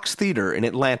the Fox Theater in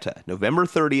Atlanta, November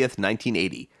 30th,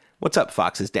 1980. What's up,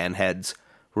 Fox's Dan Heads?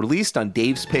 Released on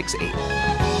Dave's Picks 8.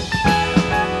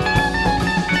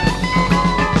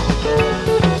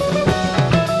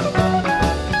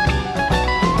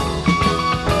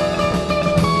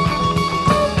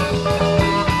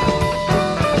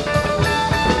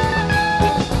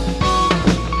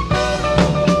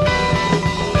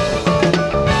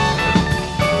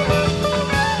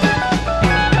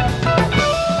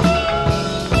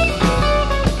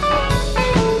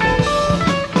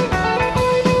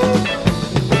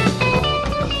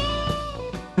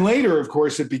 Later, of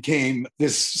course, it became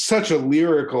such a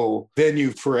lyrical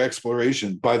venue for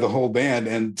exploration by the whole band,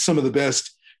 and some of the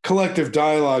best collective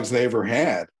dialogues they ever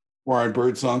had were on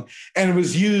Birdsong. And it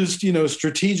was used,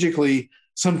 strategically,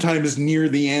 sometimes near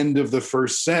the end of the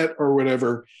first set or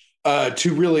whatever,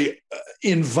 to really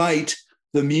invite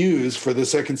the muse for the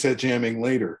second set jamming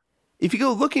later. If you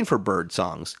go looking for bird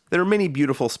songs, there are many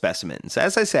beautiful specimens,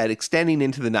 as I said, extending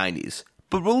into the 90s,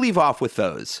 but we'll leave off with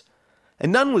those.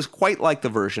 and none was quite like the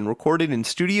version recorded in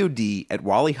Studio D at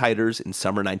Wally Heider's in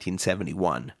summer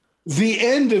 1971. The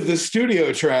end of the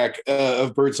studio track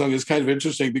of Birdsong is kind of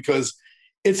interesting because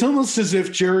it's almost as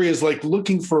if Jerry is like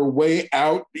looking for a way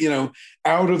out,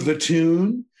 out of the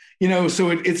tune, so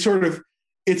it's sort of,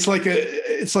 it's like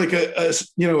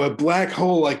a black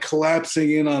hole, like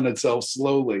collapsing in on itself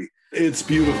slowly. It's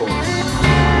beautiful.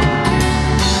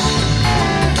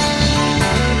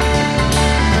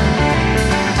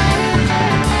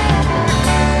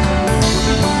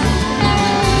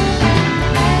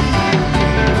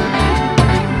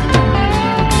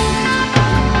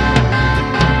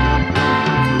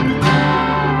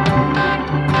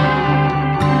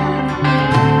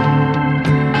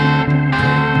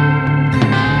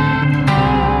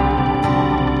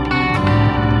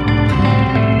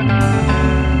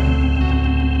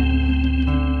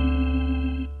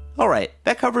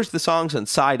 That covers the songs on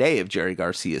side A of Jerry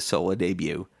Garcia's solo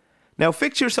debut. Now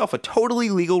fix yourself a totally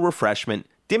legal refreshment,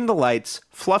 dim the lights,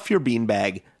 fluff your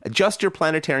beanbag, adjust your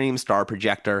planetarium star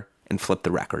projector, and flip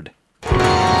the record.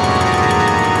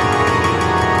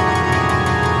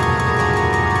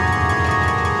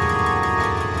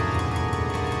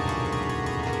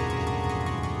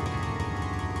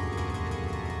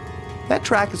 That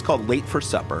track is called Late for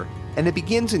Supper, and it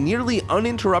begins a nearly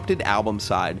uninterrupted album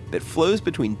side that flows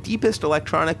between deepest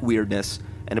electronic weirdness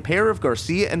and a pair of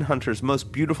Garcia and Hunter's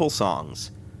most beautiful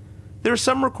songs. There are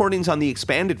some recordings on the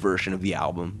expanded version of the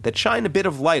album that shine a bit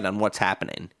of light on what's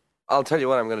happening. I'll tell you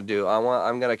what I'm going to do.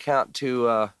 I'm going to count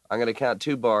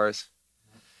two bars,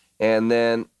 and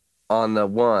then on the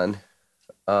one,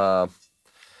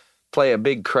 play a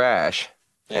big crash,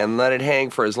 and let it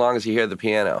hang for as long as you hear the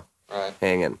piano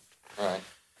hanging. Right.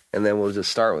 And then we'll just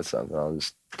start with something. I'll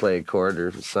just play a chord or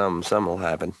something will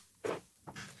happen.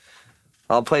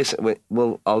 I'll play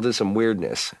I'll do some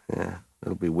weirdness. Yeah,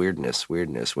 it'll be weirdness.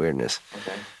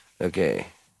 Okay.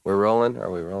 We're rolling? Are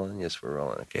we rolling? Yes, we're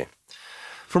rolling. Okay.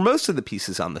 For most of the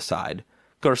pieces on the side,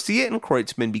 Garcia and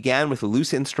Kreutzmann began with a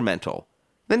loose instrumental,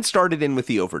 then started in with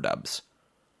the overdubs.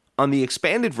 On the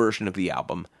expanded version of the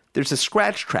album, there's a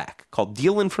scratch track called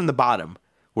Dealin' from the Bottom,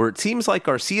 where it seems like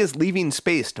Garcia's leaving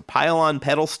space to pile on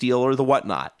pedal steel or the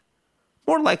whatnot.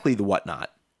 More likely the whatnot.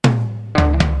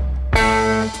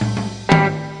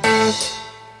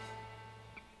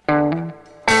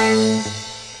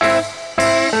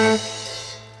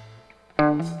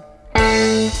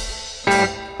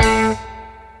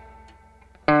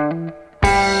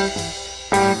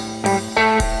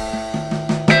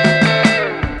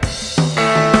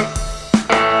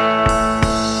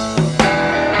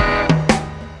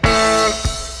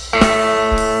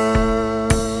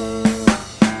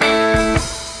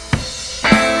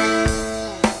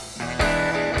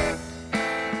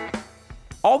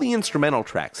 All the instrumental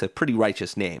tracks have pretty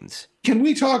righteous names. Can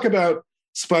we talk about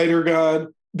Spider God?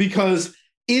 Because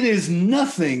it is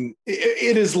nothing,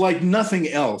 it is like nothing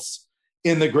else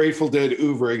in the Grateful Dead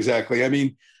oeuvre exactly. I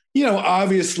mean,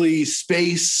 obviously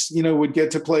space, would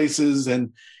get to places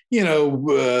and,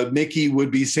 Mickey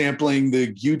would be sampling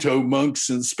the Guto monks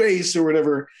in space or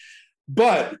whatever.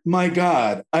 But my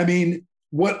God, I mean,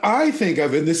 what I think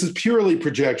of, and this is purely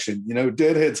projection,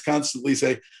 Deadheads constantly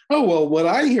say, oh, well, what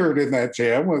I heard in that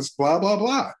jam was blah, blah,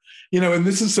 blah. And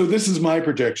this is my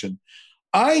projection.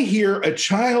 I hear a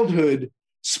childhood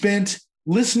spent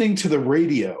listening to the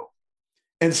radio.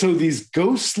 And so these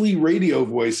ghostly radio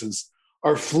voices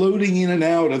are floating in and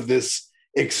out of this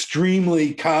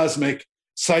extremely cosmic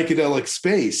psychedelic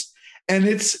space. And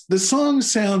the song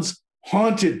sounds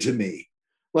haunted to me.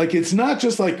 Like, it's not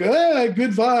just like,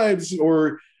 good vibes,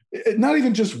 or not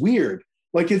even just weird.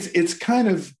 Like,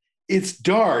 it's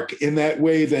dark in that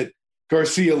way that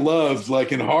Garcia loved,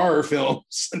 like in horror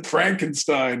films and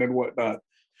Frankenstein and whatnot.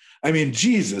 I mean,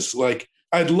 Jesus, like,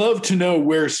 I'd love to know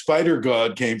where Spider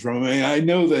God came from. I mean, I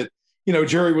know that,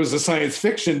 Jerry was a science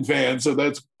fiction fan, so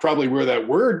that's probably where that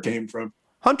word came from.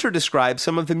 Hunter describes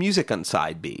some of the music on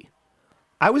side B.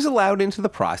 I was allowed into the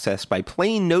process by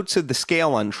playing notes of the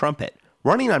scale on trumpet,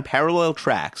 running on parallel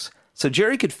tracks, so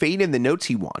Jerry could fade in the notes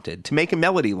he wanted to make a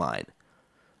melody line.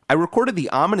 I recorded the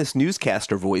ominous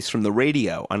newscaster voice from the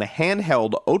radio on a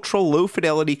handheld,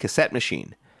 ultra-low-fidelity cassette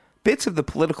machine, bits of the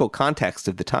political context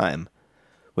of the time.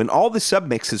 When all the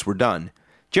submixes were done,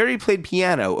 Jerry played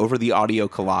piano over the audio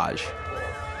collage.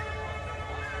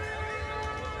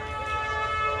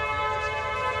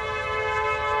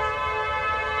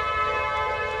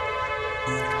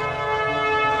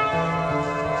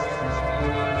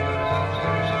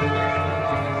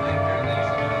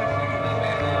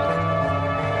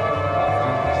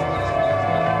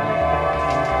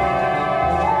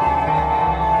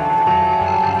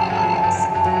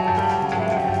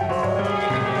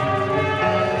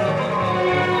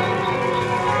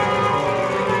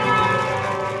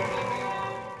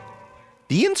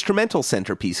 instrumental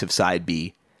centerpiece of Side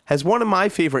B has one of my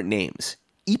favorite names,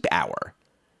 Eep Hour.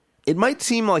 It might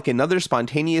seem like another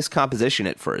spontaneous composition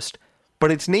at first,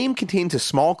 but its name contains a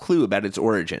small clue about its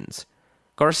origins.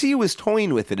 Garcia was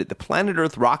toying with it at the Planet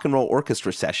Earth Rock and Roll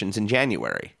Orchestra sessions in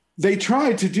January. They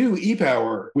tried to do Eep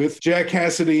Hour with Jack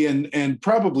Cassidy and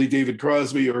probably David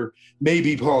Crosby or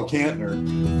maybe Paul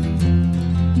Kantner.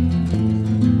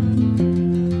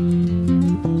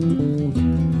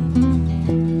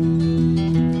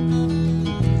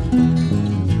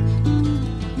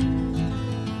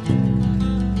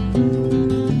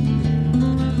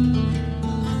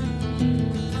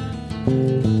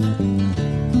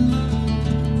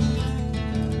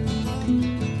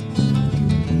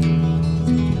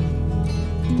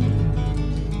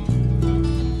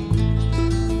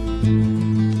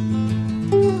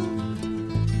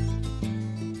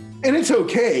 And it's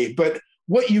okay, but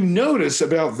what you notice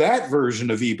about that version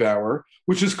of Eep Hour,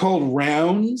 which is called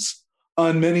Rounds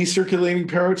on many circulating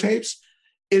parotapes,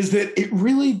 is that it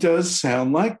really does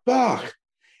sound like Bach.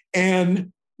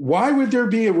 And why would there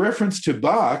be a reference to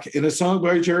Bach in a song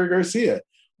by Jerry Garcia?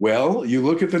 Well, you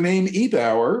look at the name Eep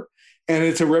Hour, and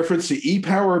it's a reference to E.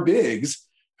 Power Biggs,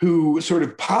 who sort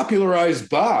of popularized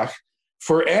Bach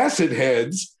for acid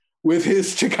heads with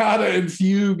his toccata and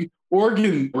fugue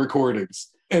organ recordings.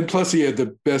 And plus, he had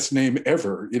the best name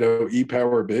ever, E.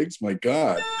 Power Biggs. My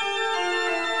God.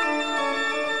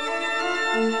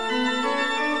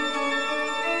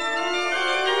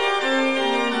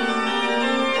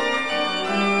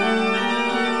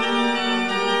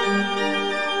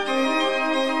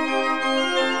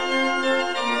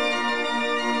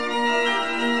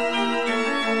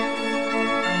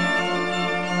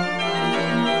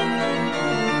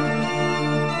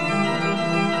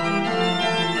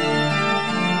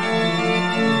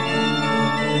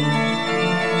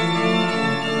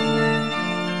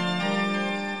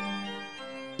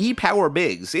 E. Power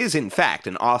Biggs is in fact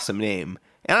an awesome name,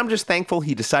 and I'm just thankful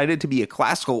he decided to be a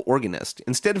classical organist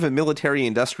instead of a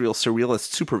military-industrial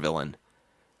surrealist supervillain.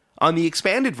 On the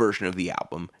expanded version of the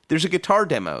album, there's a guitar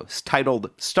demo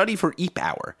titled Study for Eep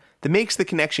Hour that makes the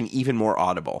connection even more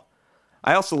audible.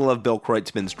 I also love Bill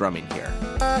Kreutzmann's drumming here.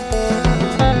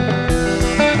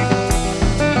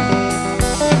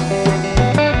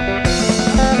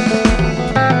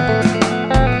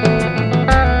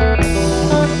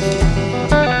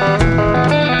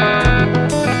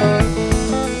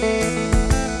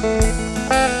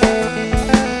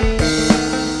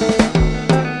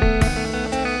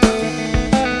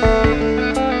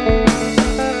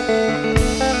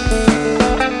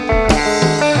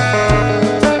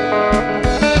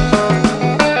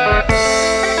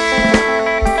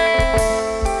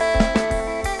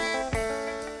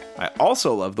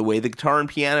 Also love the way the guitar and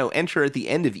piano enter at the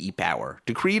end of Eep Hour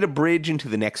to create a bridge into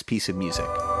the next piece of music.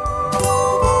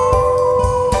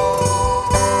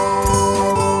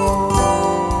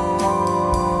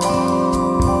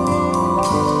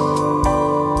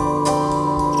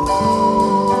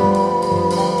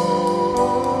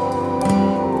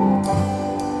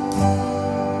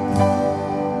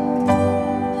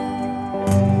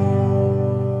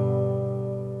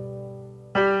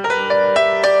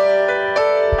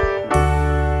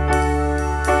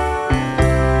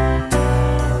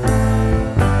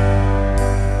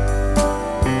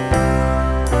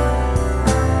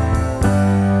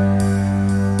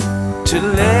 To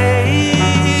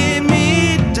lay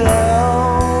me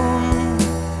down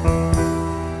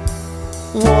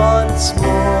once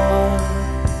more,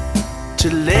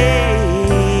 to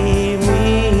lay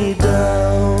me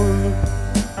down.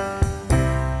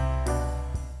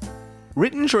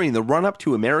 Written during the run-up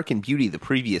to American Beauty the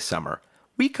previous summer,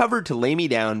 we covered To Lay Me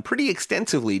Down pretty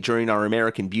extensively during our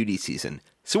American Beauty season,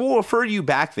 so we'll refer you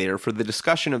back there for the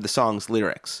discussion of the song's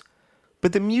lyrics.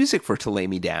 But the music for To Lay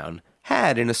Me Down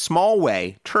had, in a small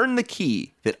way, turned the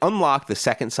key that unlocked the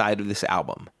second side of this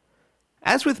album.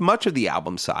 As with much of the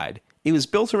album side, it was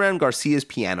built around Garcia's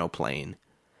piano playing.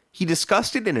 He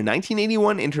discussed it in a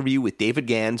 1981 interview with David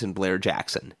Gans and Blair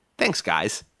Jackson. Thanks,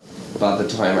 guys. About the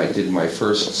time I did my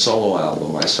first solo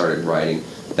album, I started writing.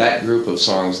 That group of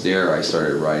songs there, I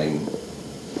started writing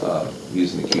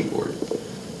using the keyboard.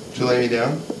 To Lay Me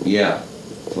Down? Yeah.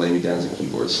 To Lay Me Down as a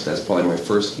keyboard. That's probably my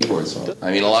first keyboard song.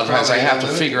 I mean, a lot of times I have to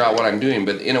figure out what I'm doing,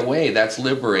 but in a way, that's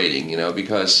liberating,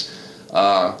 because...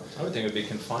 I would think it would be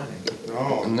confining.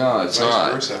 No, it's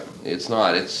not. Versa. It's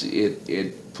not.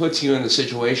 It puts you in the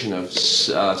situation of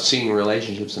seeing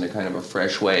relationships in a kind of a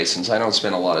fresh way. Since I don't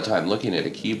spend a lot of time looking at a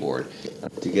keyboard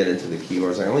to get into the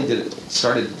keyboards, I only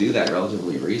started to do that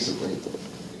relatively recently.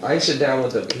 I sit down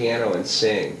with the piano and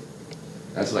sing.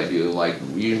 That's what I do. Like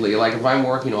usually, like if I'm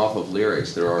working off of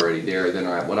lyrics that are already there, then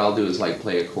what I'll do is like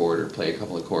play a chord or play a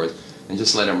couple of chords and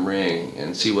just let them ring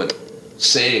and see what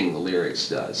saying the lyrics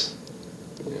does.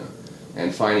 You know,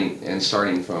 and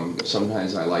starting from,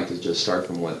 sometimes I like to just start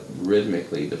from what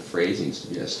rhythmically the phrasing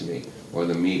suggests to me or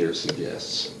the meter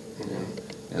suggests. You know,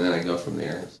 and then I go from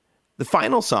there. The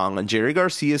final song on Jerry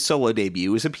Garcia's solo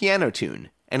debut is a piano tune,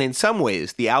 and in some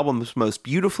ways, the album's most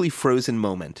beautifully frozen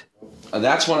moment.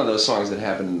 That's one of those songs that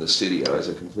happened in the studio as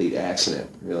a complete accident,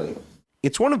 really.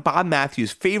 It's one of Bob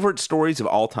Matthews' favorite stories of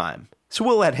all time, so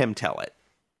we'll let him tell it.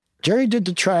 Jerry did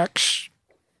the tracks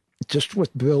just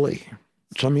with Billy.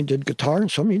 Some he did guitar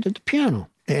and some he did the piano.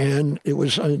 And it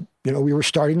was, we were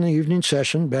starting the evening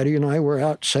session. Betty and I were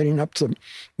out setting up the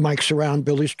mics around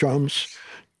Billy's drums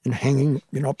and hanging,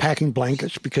 packing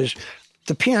blankets because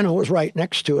the piano was right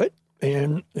next to it.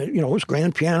 And, it was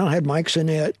grand piano, had mics in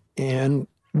it. And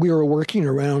we were working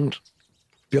around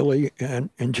Billy and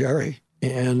Jerry.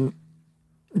 And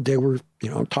they were,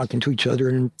 talking to each other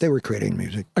and they were creating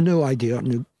music. A new idea.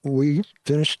 We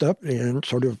finished up and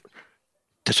sort of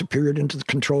disappeared into the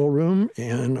control room.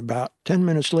 And about 10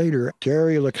 minutes later,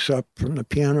 Jerry looks up from the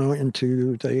piano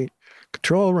into the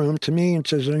control room to me and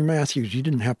says, "Hey, Matthews, you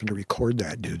didn't happen to record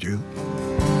that, did you?"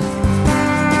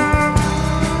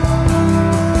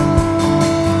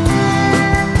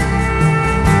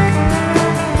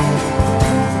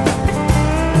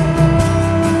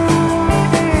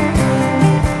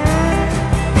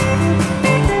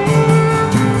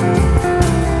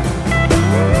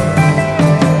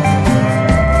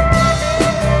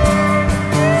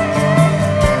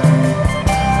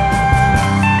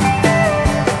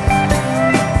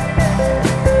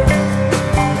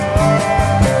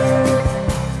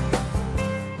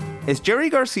 As Jerry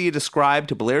Garcia described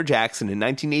to Blair Jackson in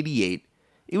 1988,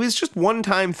 it was just one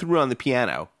time through on the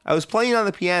piano. I was playing on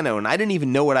the piano and I didn't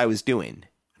even know what I was doing.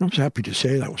 I was happy to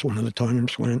say that was one of the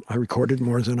times when I recorded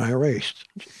more than I erased.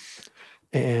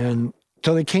 And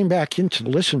so they came back in to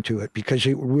listen to it because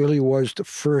it really was the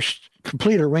first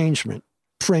complete arrangement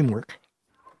framework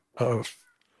of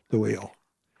the wheel.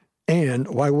 And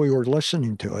while we were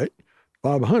listening to it,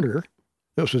 Bob Hunter,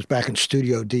 this was back in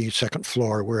Studio D, second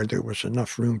floor, where there was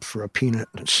enough room for a peanut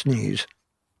and a sneeze.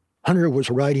 Hunter was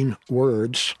writing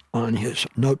words on his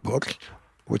notebook,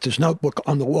 with his notebook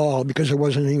on the wall because there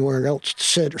wasn't anywhere else to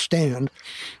sit or stand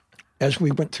as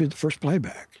we went through the first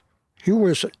playback. Here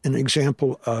was an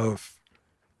example of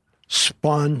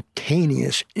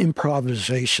spontaneous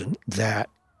improvisation that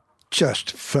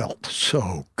just felt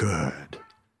so good.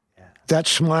 Yeah. That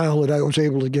smile that I was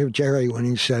able to give Jerry when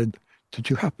he said, "Did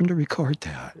you happen to record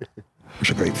that?" It was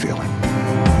a great feeling.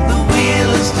 The wheel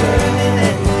is turning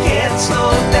and you can't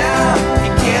slow down.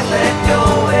 You can't let go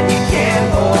and you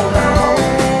can't hold on.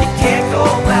 You can't go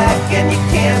back and you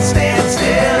can't stand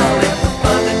still. If the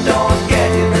thunder don't get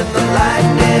you, then the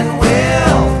lightning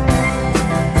will.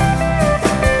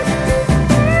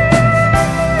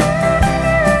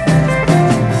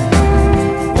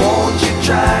 Won't you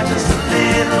try just a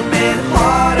little bit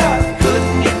harder?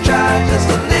 Couldn't you try just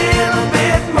a little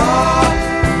bit more?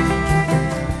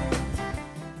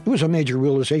 It was a major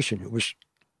realization.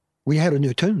 We had a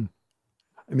new tune.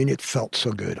 I mean, it felt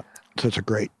so good. Such a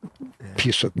great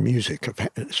piece of music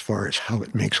as far as how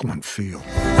it makes one feel.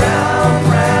 Round,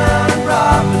 round,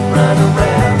 robin, run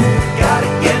around. Gotta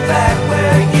get back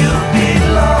where you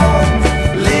belong.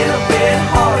 A little bit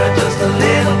harder, just a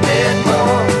little bit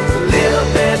more. A little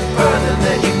bit further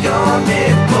than you've gone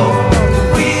before. The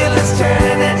wheel is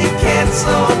turning and you can't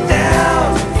slow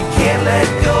down. You can't let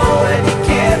go and you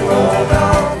can't hold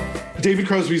on. David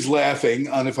Crosby's Laughing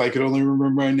on If I Could Only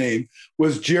Remember My Name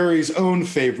was Jerry's own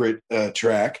favorite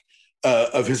track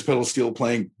of his pedal steel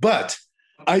playing. But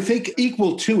I think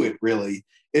equal to it, really,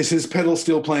 is his pedal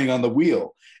steel playing on the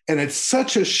wheel. And it's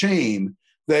such a shame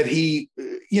that he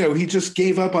just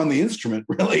gave up on the instrument,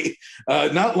 really,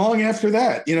 not long after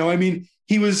that.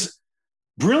 He was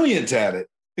brilliant at it,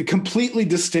 completely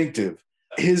distinctive.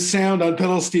 His sound on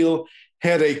pedal steel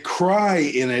had a cry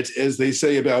in it, as they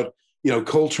say about,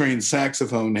 Coltrane's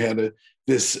saxophone had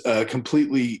this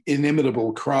completely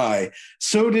inimitable cry.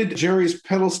 So did Jerry's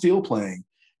pedal steel playing.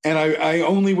 And I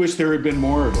only wish there had been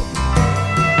more of it.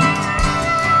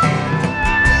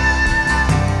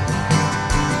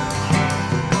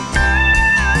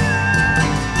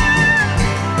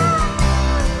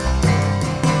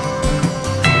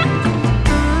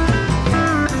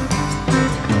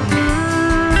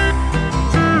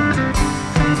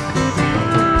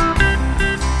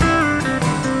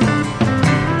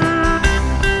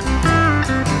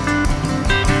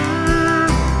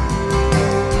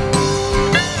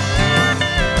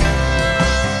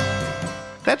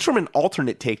 That's from an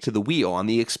alternate take to the wheel on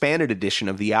the expanded edition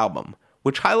of the album,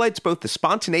 which highlights both the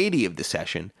spontaneity of the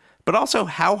session, but also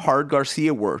how hard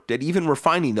Garcia worked at even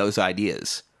refining those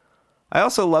ideas. I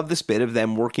also love this bit of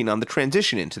them working on the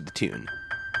transition into the tune.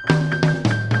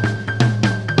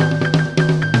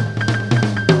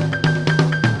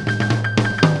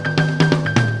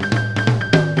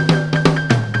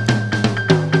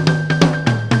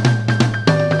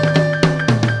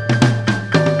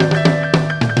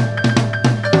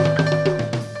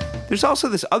 There's also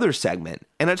this other segment,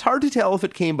 and it's hard to tell if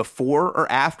it came before or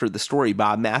after the story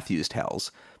Bob Matthews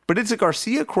tells, but it's a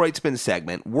Garcia-Kreutzmann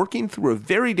segment working through a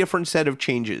very different set of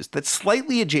changes that's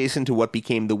slightly adjacent to what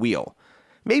became The Wheel.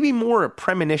 Maybe more a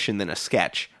premonition than a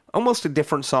sketch, almost a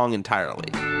different song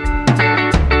entirely.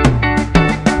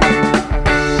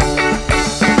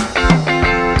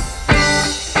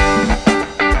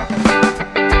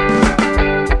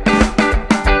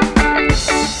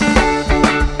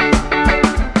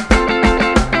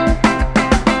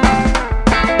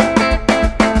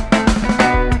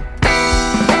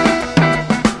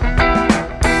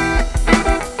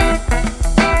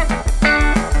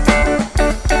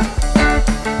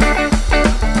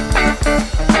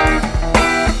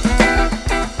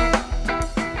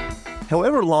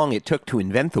 However long it took to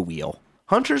invent the wheel,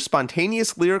 Hunter's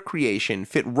spontaneous lyric creation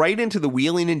fit right into the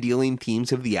wheeling and dealing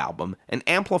themes of the album and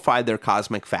amplified their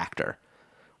cosmic factor.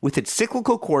 With its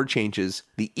cyclical chord changes,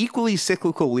 the equally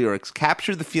cyclical lyrics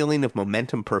capture the feeling of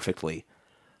momentum perfectly.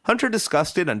 Hunter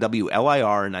discussed it on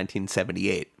WLIR in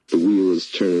 1978. The wheel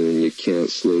is turning and you can't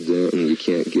slow down and you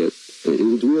can't get...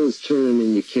 The wheel is turning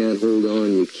and you can't hold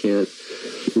on, you can't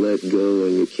let go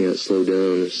and you can't slow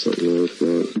down or something like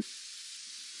that.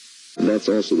 That's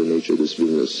also the nature of this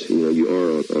business. You know, you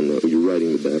are on the, you're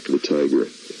riding the back of the tiger,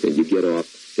 and you get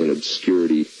off in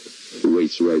obscurity.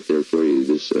 Waits right there for you.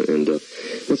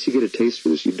 Once you get a taste for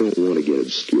this, you don't want to get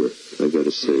obscure, I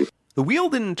gotta say. The wheel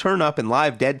didn't turn up in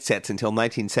live dead sets until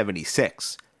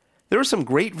 1976. There were some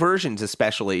great versions,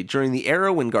 especially during the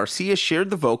era when Garcia shared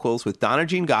the vocals with Donna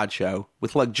Jean Godchaux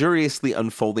with luxuriously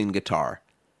unfolding guitar.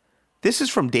 This is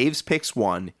from Dave's Picks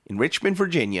 1 in Richmond,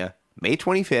 Virginia, May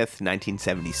 25th,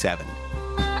 1977.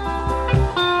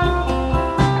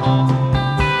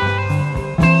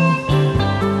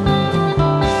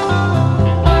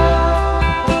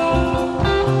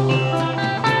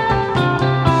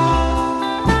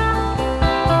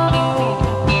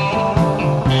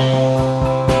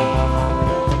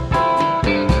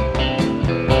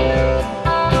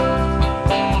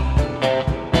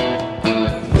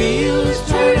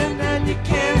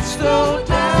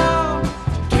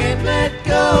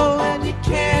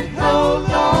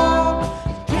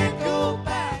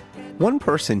 One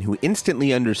person who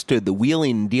instantly understood the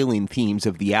wheeling and dealing themes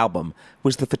of the album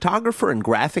was the photographer and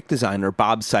graphic designer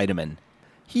Bob Seidemann.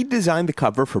 He designed the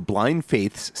cover for Blind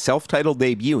Faith's self-titled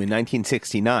debut in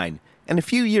 1969, and a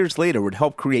few years later would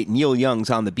help create Neil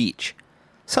Young's On the Beach.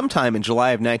 Sometime in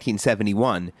July of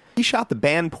 1971, he shot the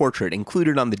band portrait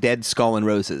included on the Dead Skull and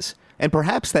Roses, and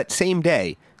perhaps that same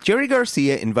day, Jerry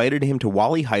Garcia invited him to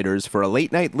Wally Heider's for a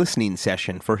late-night listening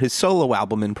session for his solo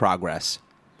album in progress.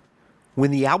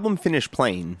 When the album finished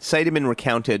playing, Seidemann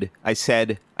recounted, "I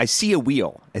said, I see a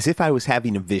wheel, as if I was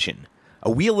having a vision. A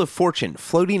wheel of fortune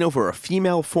floating over a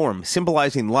female form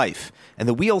symbolizing life, and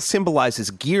the wheel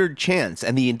symbolizes geared chance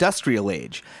and the industrial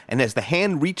age, and as the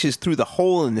hand reaches through the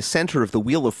hole in the center of the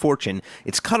wheel of fortune,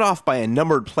 it's cut off by a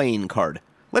numbered playing card.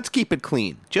 Let's keep it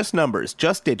clean. Just numbers,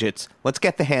 just digits. Let's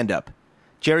get the hand up."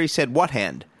 Jerry said, "What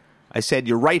hand?" I said,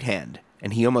 "Your right hand,"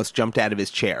 and he almost jumped out of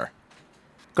his chair.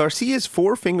 Garcia's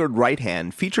four-fingered right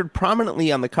hand featured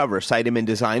prominently on the cover Seidemann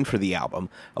designed for the album,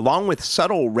 along with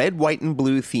subtle red, white, and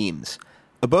blue themes.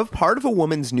 Above part of a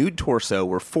woman's nude torso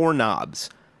were four knobs.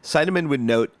 Seidemann would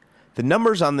note, "The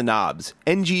numbers on the knobs,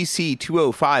 NGC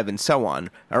 205 and so on,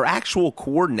 are actual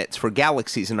coordinates for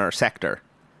galaxies in our sector."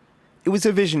 It was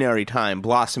a visionary time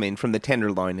blossoming from the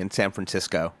Tenderloin in San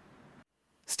Francisco.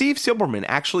 Steve Silberman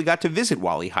actually got to visit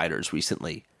Wally Heider's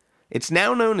recently. It's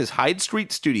now known as Hyde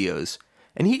Street Studios,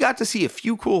 and he got to see a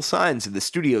few cool signs of the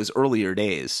studio's earlier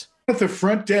days. At the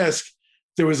front desk,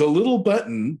 there was a little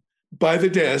button by the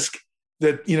desk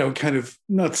that, kind of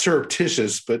not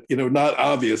surreptitious, but, not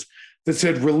obvious, that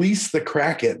said, "Release the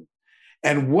Kraken."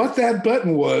 And what that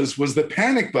button was the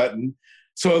panic button.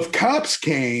 So if cops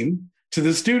came to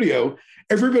the studio,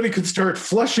 everybody could start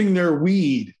flushing their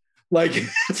weed, like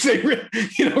say,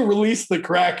 "Release the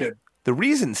Kraken." The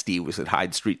reason Steve was at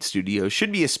Hyde Street Studios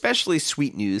should be especially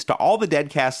sweet news to all the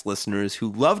Deadcast listeners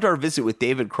who loved our visit with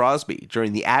David Crosby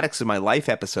during the Attics of My Life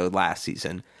episode last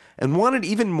season, and wanted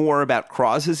even more about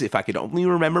Cros's If I Could Only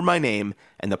Remember My Name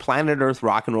and the Planet Earth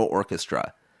Rock and Roll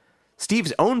Orchestra.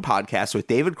 Steve's own podcast with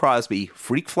David Crosby,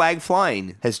 Freak Flag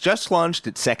Flying, has just launched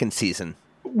its second season.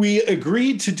 We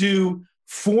agreed to do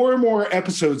 4 more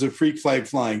episodes of Freak Flag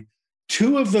Flying,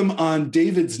 2 of them on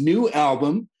David's new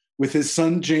album with his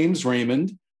son James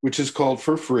Raymond, which is called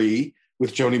For Free,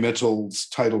 with Joni Mitchell's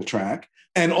title track,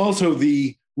 and also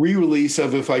the re-release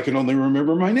of If I Could Only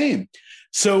Remember My Name.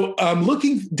 So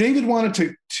David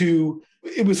wanted to,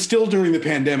 it was still during the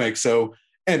pandemic,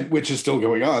 and which is still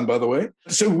going on, by the way.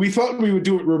 So we thought we would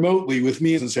do it remotely with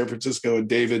me in San Francisco and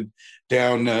David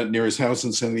down near his house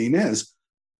in Santa Ynez.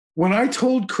 When I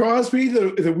told Crosby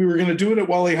that we were going to do it at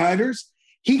Wally Heider's,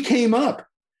 he came up.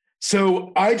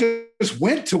 So I just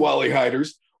went to Wally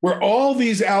Heider's, where all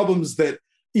these albums that,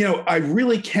 I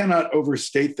really cannot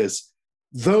overstate this.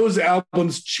 Those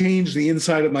albums changed the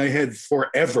inside of my head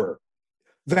forever.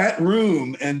 That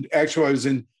room, and actually I was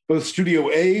in both Studio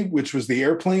A, which was the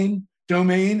Airplane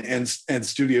domain, and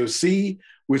Studio C,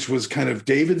 which was kind of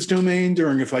David's domain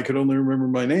during If I Could Only Remember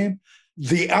My Name.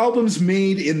 The albums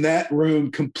made in that room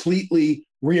completely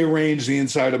rearranged the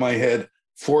inside of my head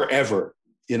forever,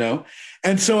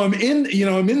 And so I'm in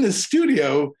the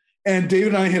studio, and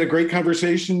David and I had a great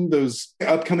conversation. Those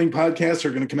upcoming podcasts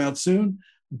are going to come out soon.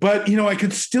 But, I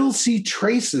could still see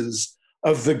traces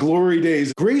of the glory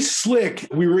days. Grace Slick,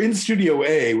 we were in Studio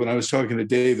A when I was talking to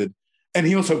David, and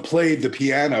he also played the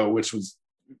piano, which was,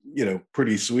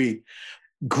 pretty sweet.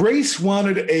 Grace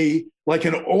wanted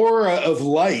an aura of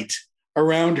light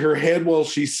around her head while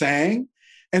she sang.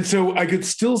 And so I could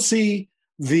still see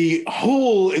the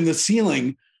hole in the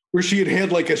ceiling where she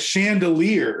had like a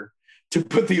chandelier to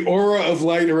put the aura of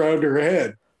light around her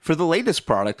head. For the latest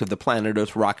product of the Planet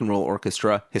Earth Rock and Roll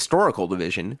Orchestra Historical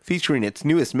Division, featuring its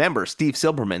newest member, Steve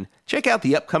Silberman, check out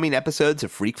the upcoming episodes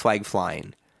of Freak Flag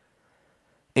Flying.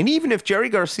 And even if Jerry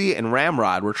Garcia and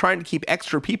Ramrod were trying to keep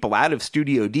extra people out of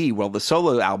Studio D while the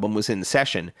solo album was in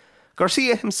session,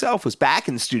 Garcia himself was back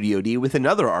in Studio D with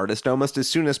another artist almost as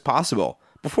soon as possible,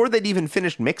 before they'd even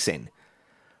finished mixing.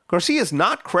 Garcia is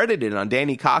not credited on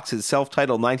Danny Cox's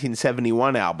self-titled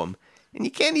 1971 album, and you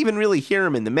can't even really hear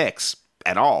him in the mix,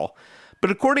 at all.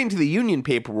 But according to the union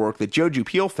paperwork that Joe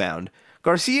Jupil found,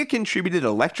 Garcia contributed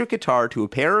electric guitar to a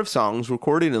pair of songs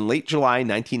recorded in late July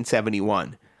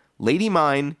 1971, Lady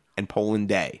Mine and Poland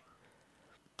Day.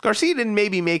 Garcia didn't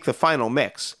maybe make the final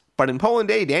mix, but in Poland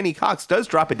Day, Danny Cox does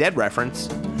drop a Dead reference.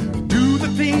 Do the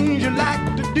things you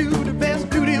like to do, the best,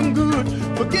 do them good.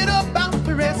 Forget about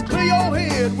the rest, clear your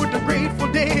head with the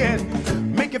Grateful Dead.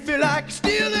 Make you feel like you're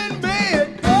still in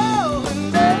bed. Oh,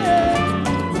 in bed.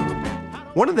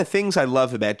 One of the things I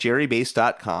love about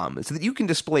JerryBass.com is that you can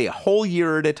display a whole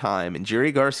year at a time in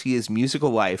Jerry Garcia's musical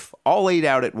life, all laid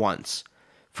out at once.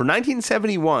 For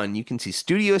 1971, you can see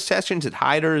studio sessions at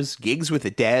Hyder's, gigs with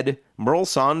the Dead, Merle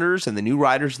Saunders and the New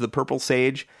Riders of the Purple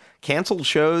Sage, canceled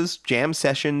shows, jam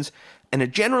sessions, and a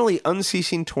generally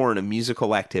unceasing torrent of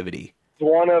musical activity.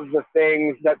 One of the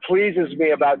things that pleases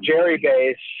me about Jerry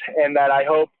Bass, and that I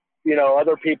hope,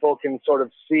 other people can sort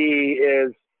of see,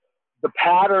 is the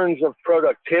patterns of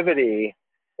productivity,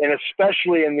 and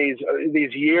especially in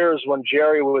these years when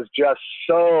Jerry was just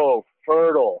so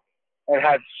fertile and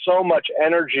had so much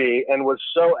energy and was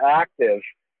so active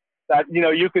that,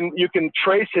 you can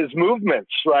trace his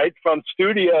movements, right? From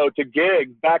studio to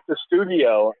gig, back to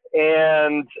studio.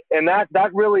 And that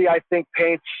really, I think,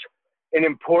 paints an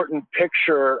important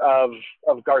picture of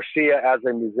Garcia as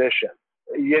a musician,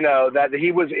 that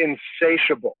he was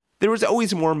insatiable. There was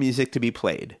always more music to be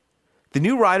played. The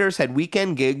New Riders had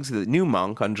weekend gigs at the New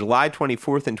Monk on July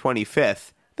 24th and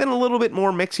 25th, then a little bit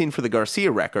more mixing for the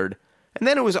Garcia record, and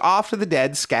then it was off to the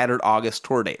Dead's scattered August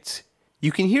tour dates.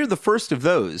 You can hear the first of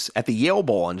those at the Yale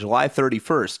Bowl on July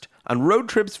 31st on Road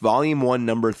Trips Volume 1,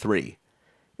 Number 3.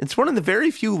 It's one of the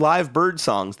very few live Bird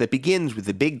songs that begins with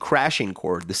the big crashing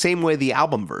chord the same way the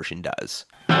album version does.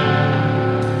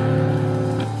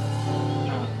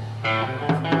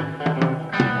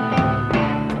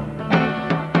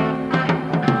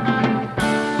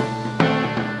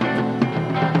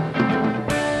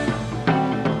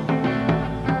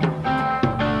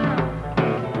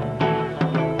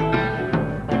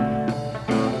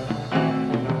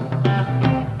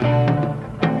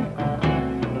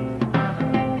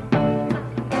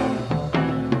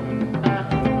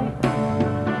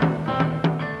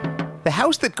 The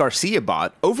house that Garcia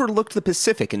bought overlooked the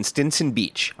Pacific in Stinson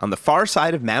Beach, on the far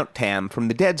side of Mount Tam from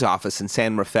the Dead's office in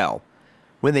San Rafael.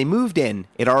 When they moved in,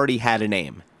 it already had a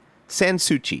name.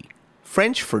 Sanssouci,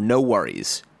 French for no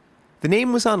worries. The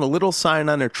name was on a little sign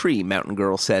on a tree, Mountain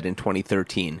Girl said in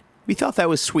 2013. We thought that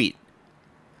was sweet.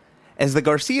 As the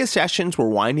Garcia sessions were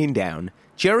winding down,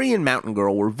 Jerry and Mountain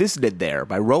Girl were visited there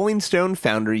by Rolling Stone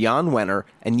founder Jan Wenner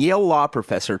and Yale law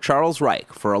professor Charles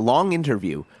Reich for a long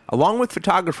interview, along with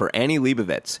photographer Annie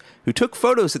Leibovitz, who took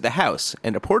photos at the house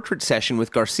and a portrait session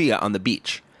with Garcia on the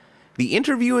beach. The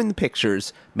interview and the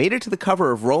pictures made it to the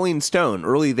cover of Rolling Stone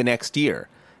early the next year,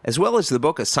 as well as the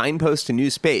book A Signpost to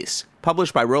New Space,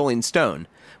 published by Rolling Stone,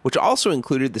 which also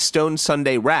included the Stone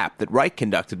Sunday Rap that Reich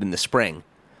conducted in the spring.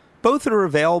 Both are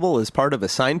available as part of A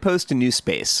Signpost to New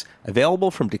Space,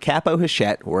 available from DeCapo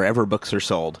Hachette wherever books are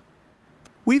sold.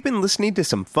 We've been listening to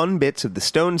some fun bits of the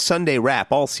Stone Sunday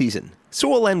Rap all season, so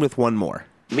we'll end with one more.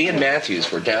 Me and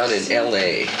Matthews were down in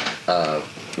L.A.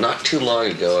 Not too long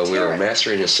ago, and we were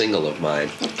mastering a single of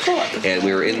mine. And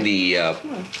we were in the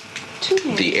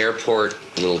airport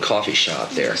little coffee shop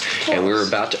there, and we were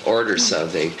about to order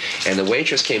something, and the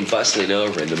waitress came bustling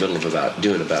over in the middle of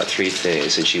doing about three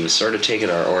things, and she was sort of taking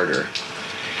our order,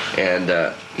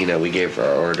 and we gave her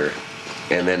our order,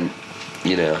 and then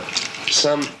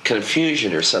some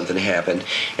confusion or something happened,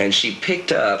 and she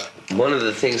picked up one of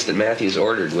the things that Matthews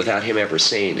ordered without him ever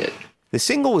saying it. The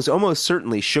single was almost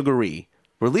certainly Sugaree,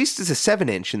 released as a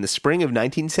 7-inch in the spring of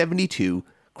 1972,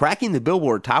 cracking the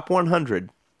Billboard Top 100,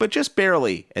 but just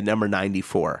barely at number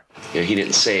 94. He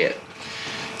didn't say it,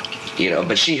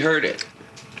 but she heard it,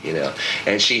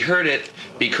 and she heard it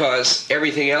because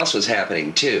everything else was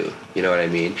happening too, you know what I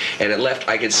mean? And it left,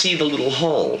 I could see the little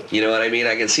hole, you know what I mean?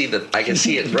 I could see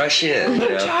it rush in.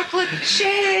 Chocolate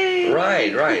shake!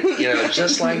 Right,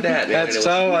 just like that. That's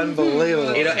so unbelievable.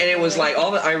 And it was like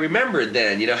I remembered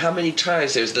then, how many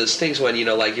times there's those things when,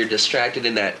 like you're distracted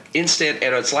in that instant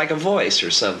and it's like a voice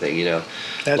or something,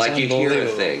 That's like you hear a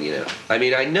thing, I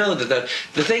mean, I know that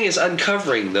the thing is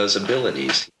uncovering those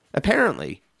abilities.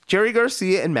 Apparently, Jerry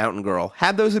Garcia and Mountain Girl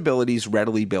had those abilities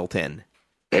readily built in.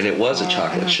 And it was a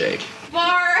chocolate shake.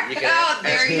 There you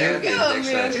go.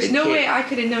 There's no way I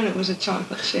could have known it was a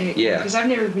chocolate shake. Yeah. Because I've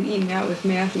never been eating out with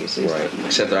Matthew. So right.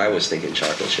 Except that I was thinking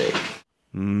chocolate shake.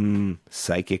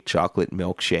 Psychic chocolate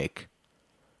milkshake.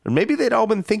 Or maybe they'd all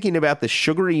been thinking about the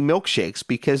Sugaree milkshakes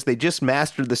because they just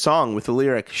mastered the song with the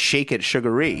lyric, "Shake it,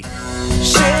 Sugaree."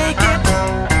 Shake it,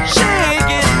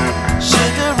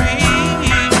 Sugaree.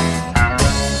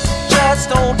 Just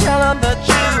don't tell them that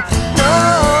you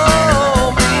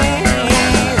know me.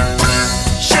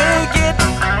 Shake it,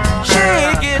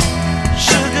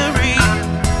 Sugaree.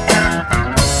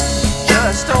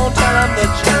 Just don't tell them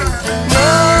that you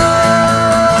know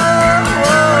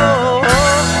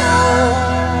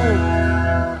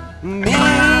me.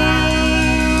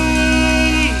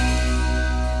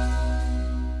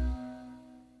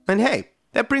 And hey,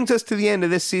 that brings us to the end of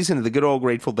this season of the Good Old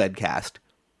Grateful Dead cast.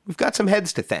 We've got some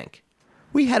heads to thank.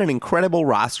 We had an incredible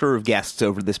roster of guests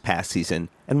over this past season,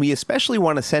 and we especially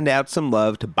want to send out some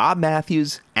love to Bob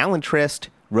Matthews, Alan Trist,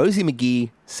 Rosie McGee,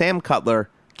 Sam Cutler,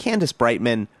 Candace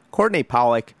Brightman, Courtney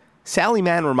Pollock, Sally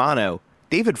Mann Romano,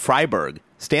 David Freiberg,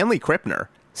 Stanley Krippner,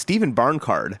 Stephen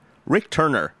Barncard, Rick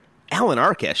Turner, Alan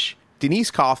Arkish,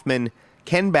 Denise Kaufman,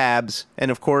 Ken Babbs, and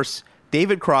of course,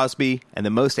 David Crosby and the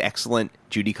most excellent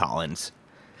Judy Collins.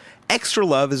 Extra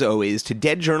love, as always, to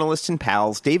Dead journalists and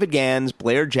pals David Gans,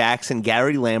 Blair Jackson,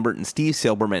 Gary Lambert, and Steve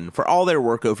Silberman for all their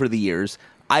work over the years,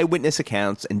 eyewitness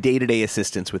accounts, and day-to-day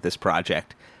assistance with this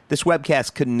project. This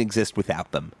webcast couldn't exist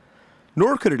without them.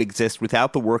 Nor could it exist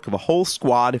without the work of a whole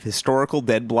squad of historical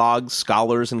Dead blogs,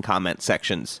 scholars, and comment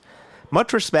sections.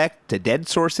 Much respect to Dead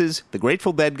Sources, The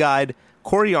Grateful Dead Guide,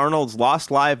 Corey Arnold's Lost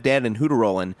Live Dead and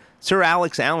Hooterolin', Sir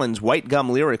Alex Allen's White Gum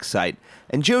Lyrics site,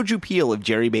 and Joe Jupil of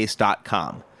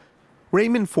jerrybase.com.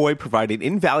 Raymond Foy provided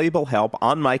invaluable help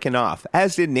on mic and off,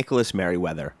 as did Nicholas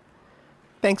Merriweather.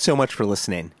 Thanks so much for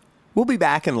listening. We'll be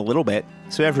back in a little bit,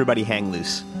 so everybody hang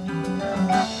loose.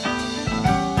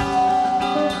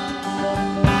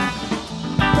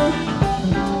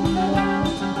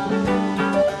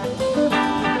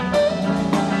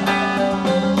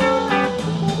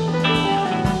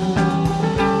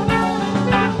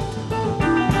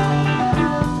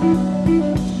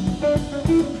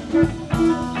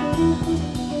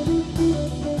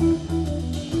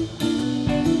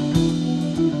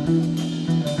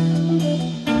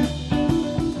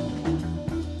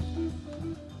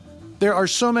 There are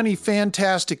so many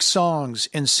fantastic songs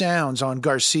and sounds on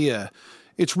Garcia.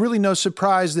 It's really no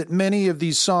surprise that many of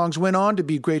these songs went on to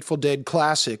be Grateful Dead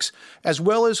classics, as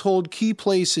well as hold key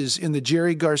places in the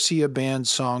Jerry Garcia Band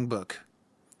songbook.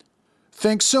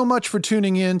 Thanks so much for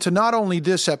tuning in to not only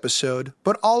this episode,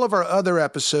 but all of our other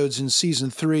episodes in Season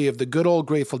 3 of the Good Old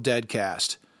Grateful Dead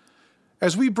cast.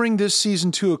 As we bring this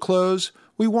season to a close,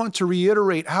 we want to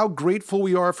reiterate how grateful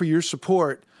we are for your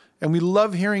support, and we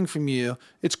love hearing from you.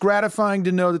 It's gratifying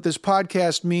to know that this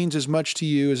podcast means as much to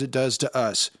you as it does to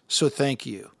us, so thank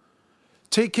you.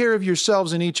 Take care of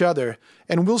yourselves and each other,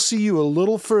 and we'll see you a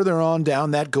little further on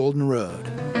down that golden road.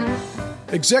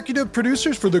 Executive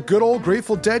producers for the Good Old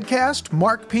Grateful Dead cast,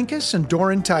 Mark Pincus and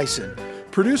Doran Tyson.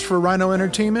 Produced for Rhino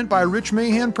Entertainment by Rich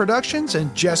Mahan Productions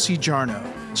and Jesse Jarno.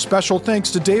 Special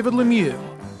thanks to David Lemieux.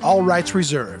 All rights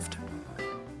reserved.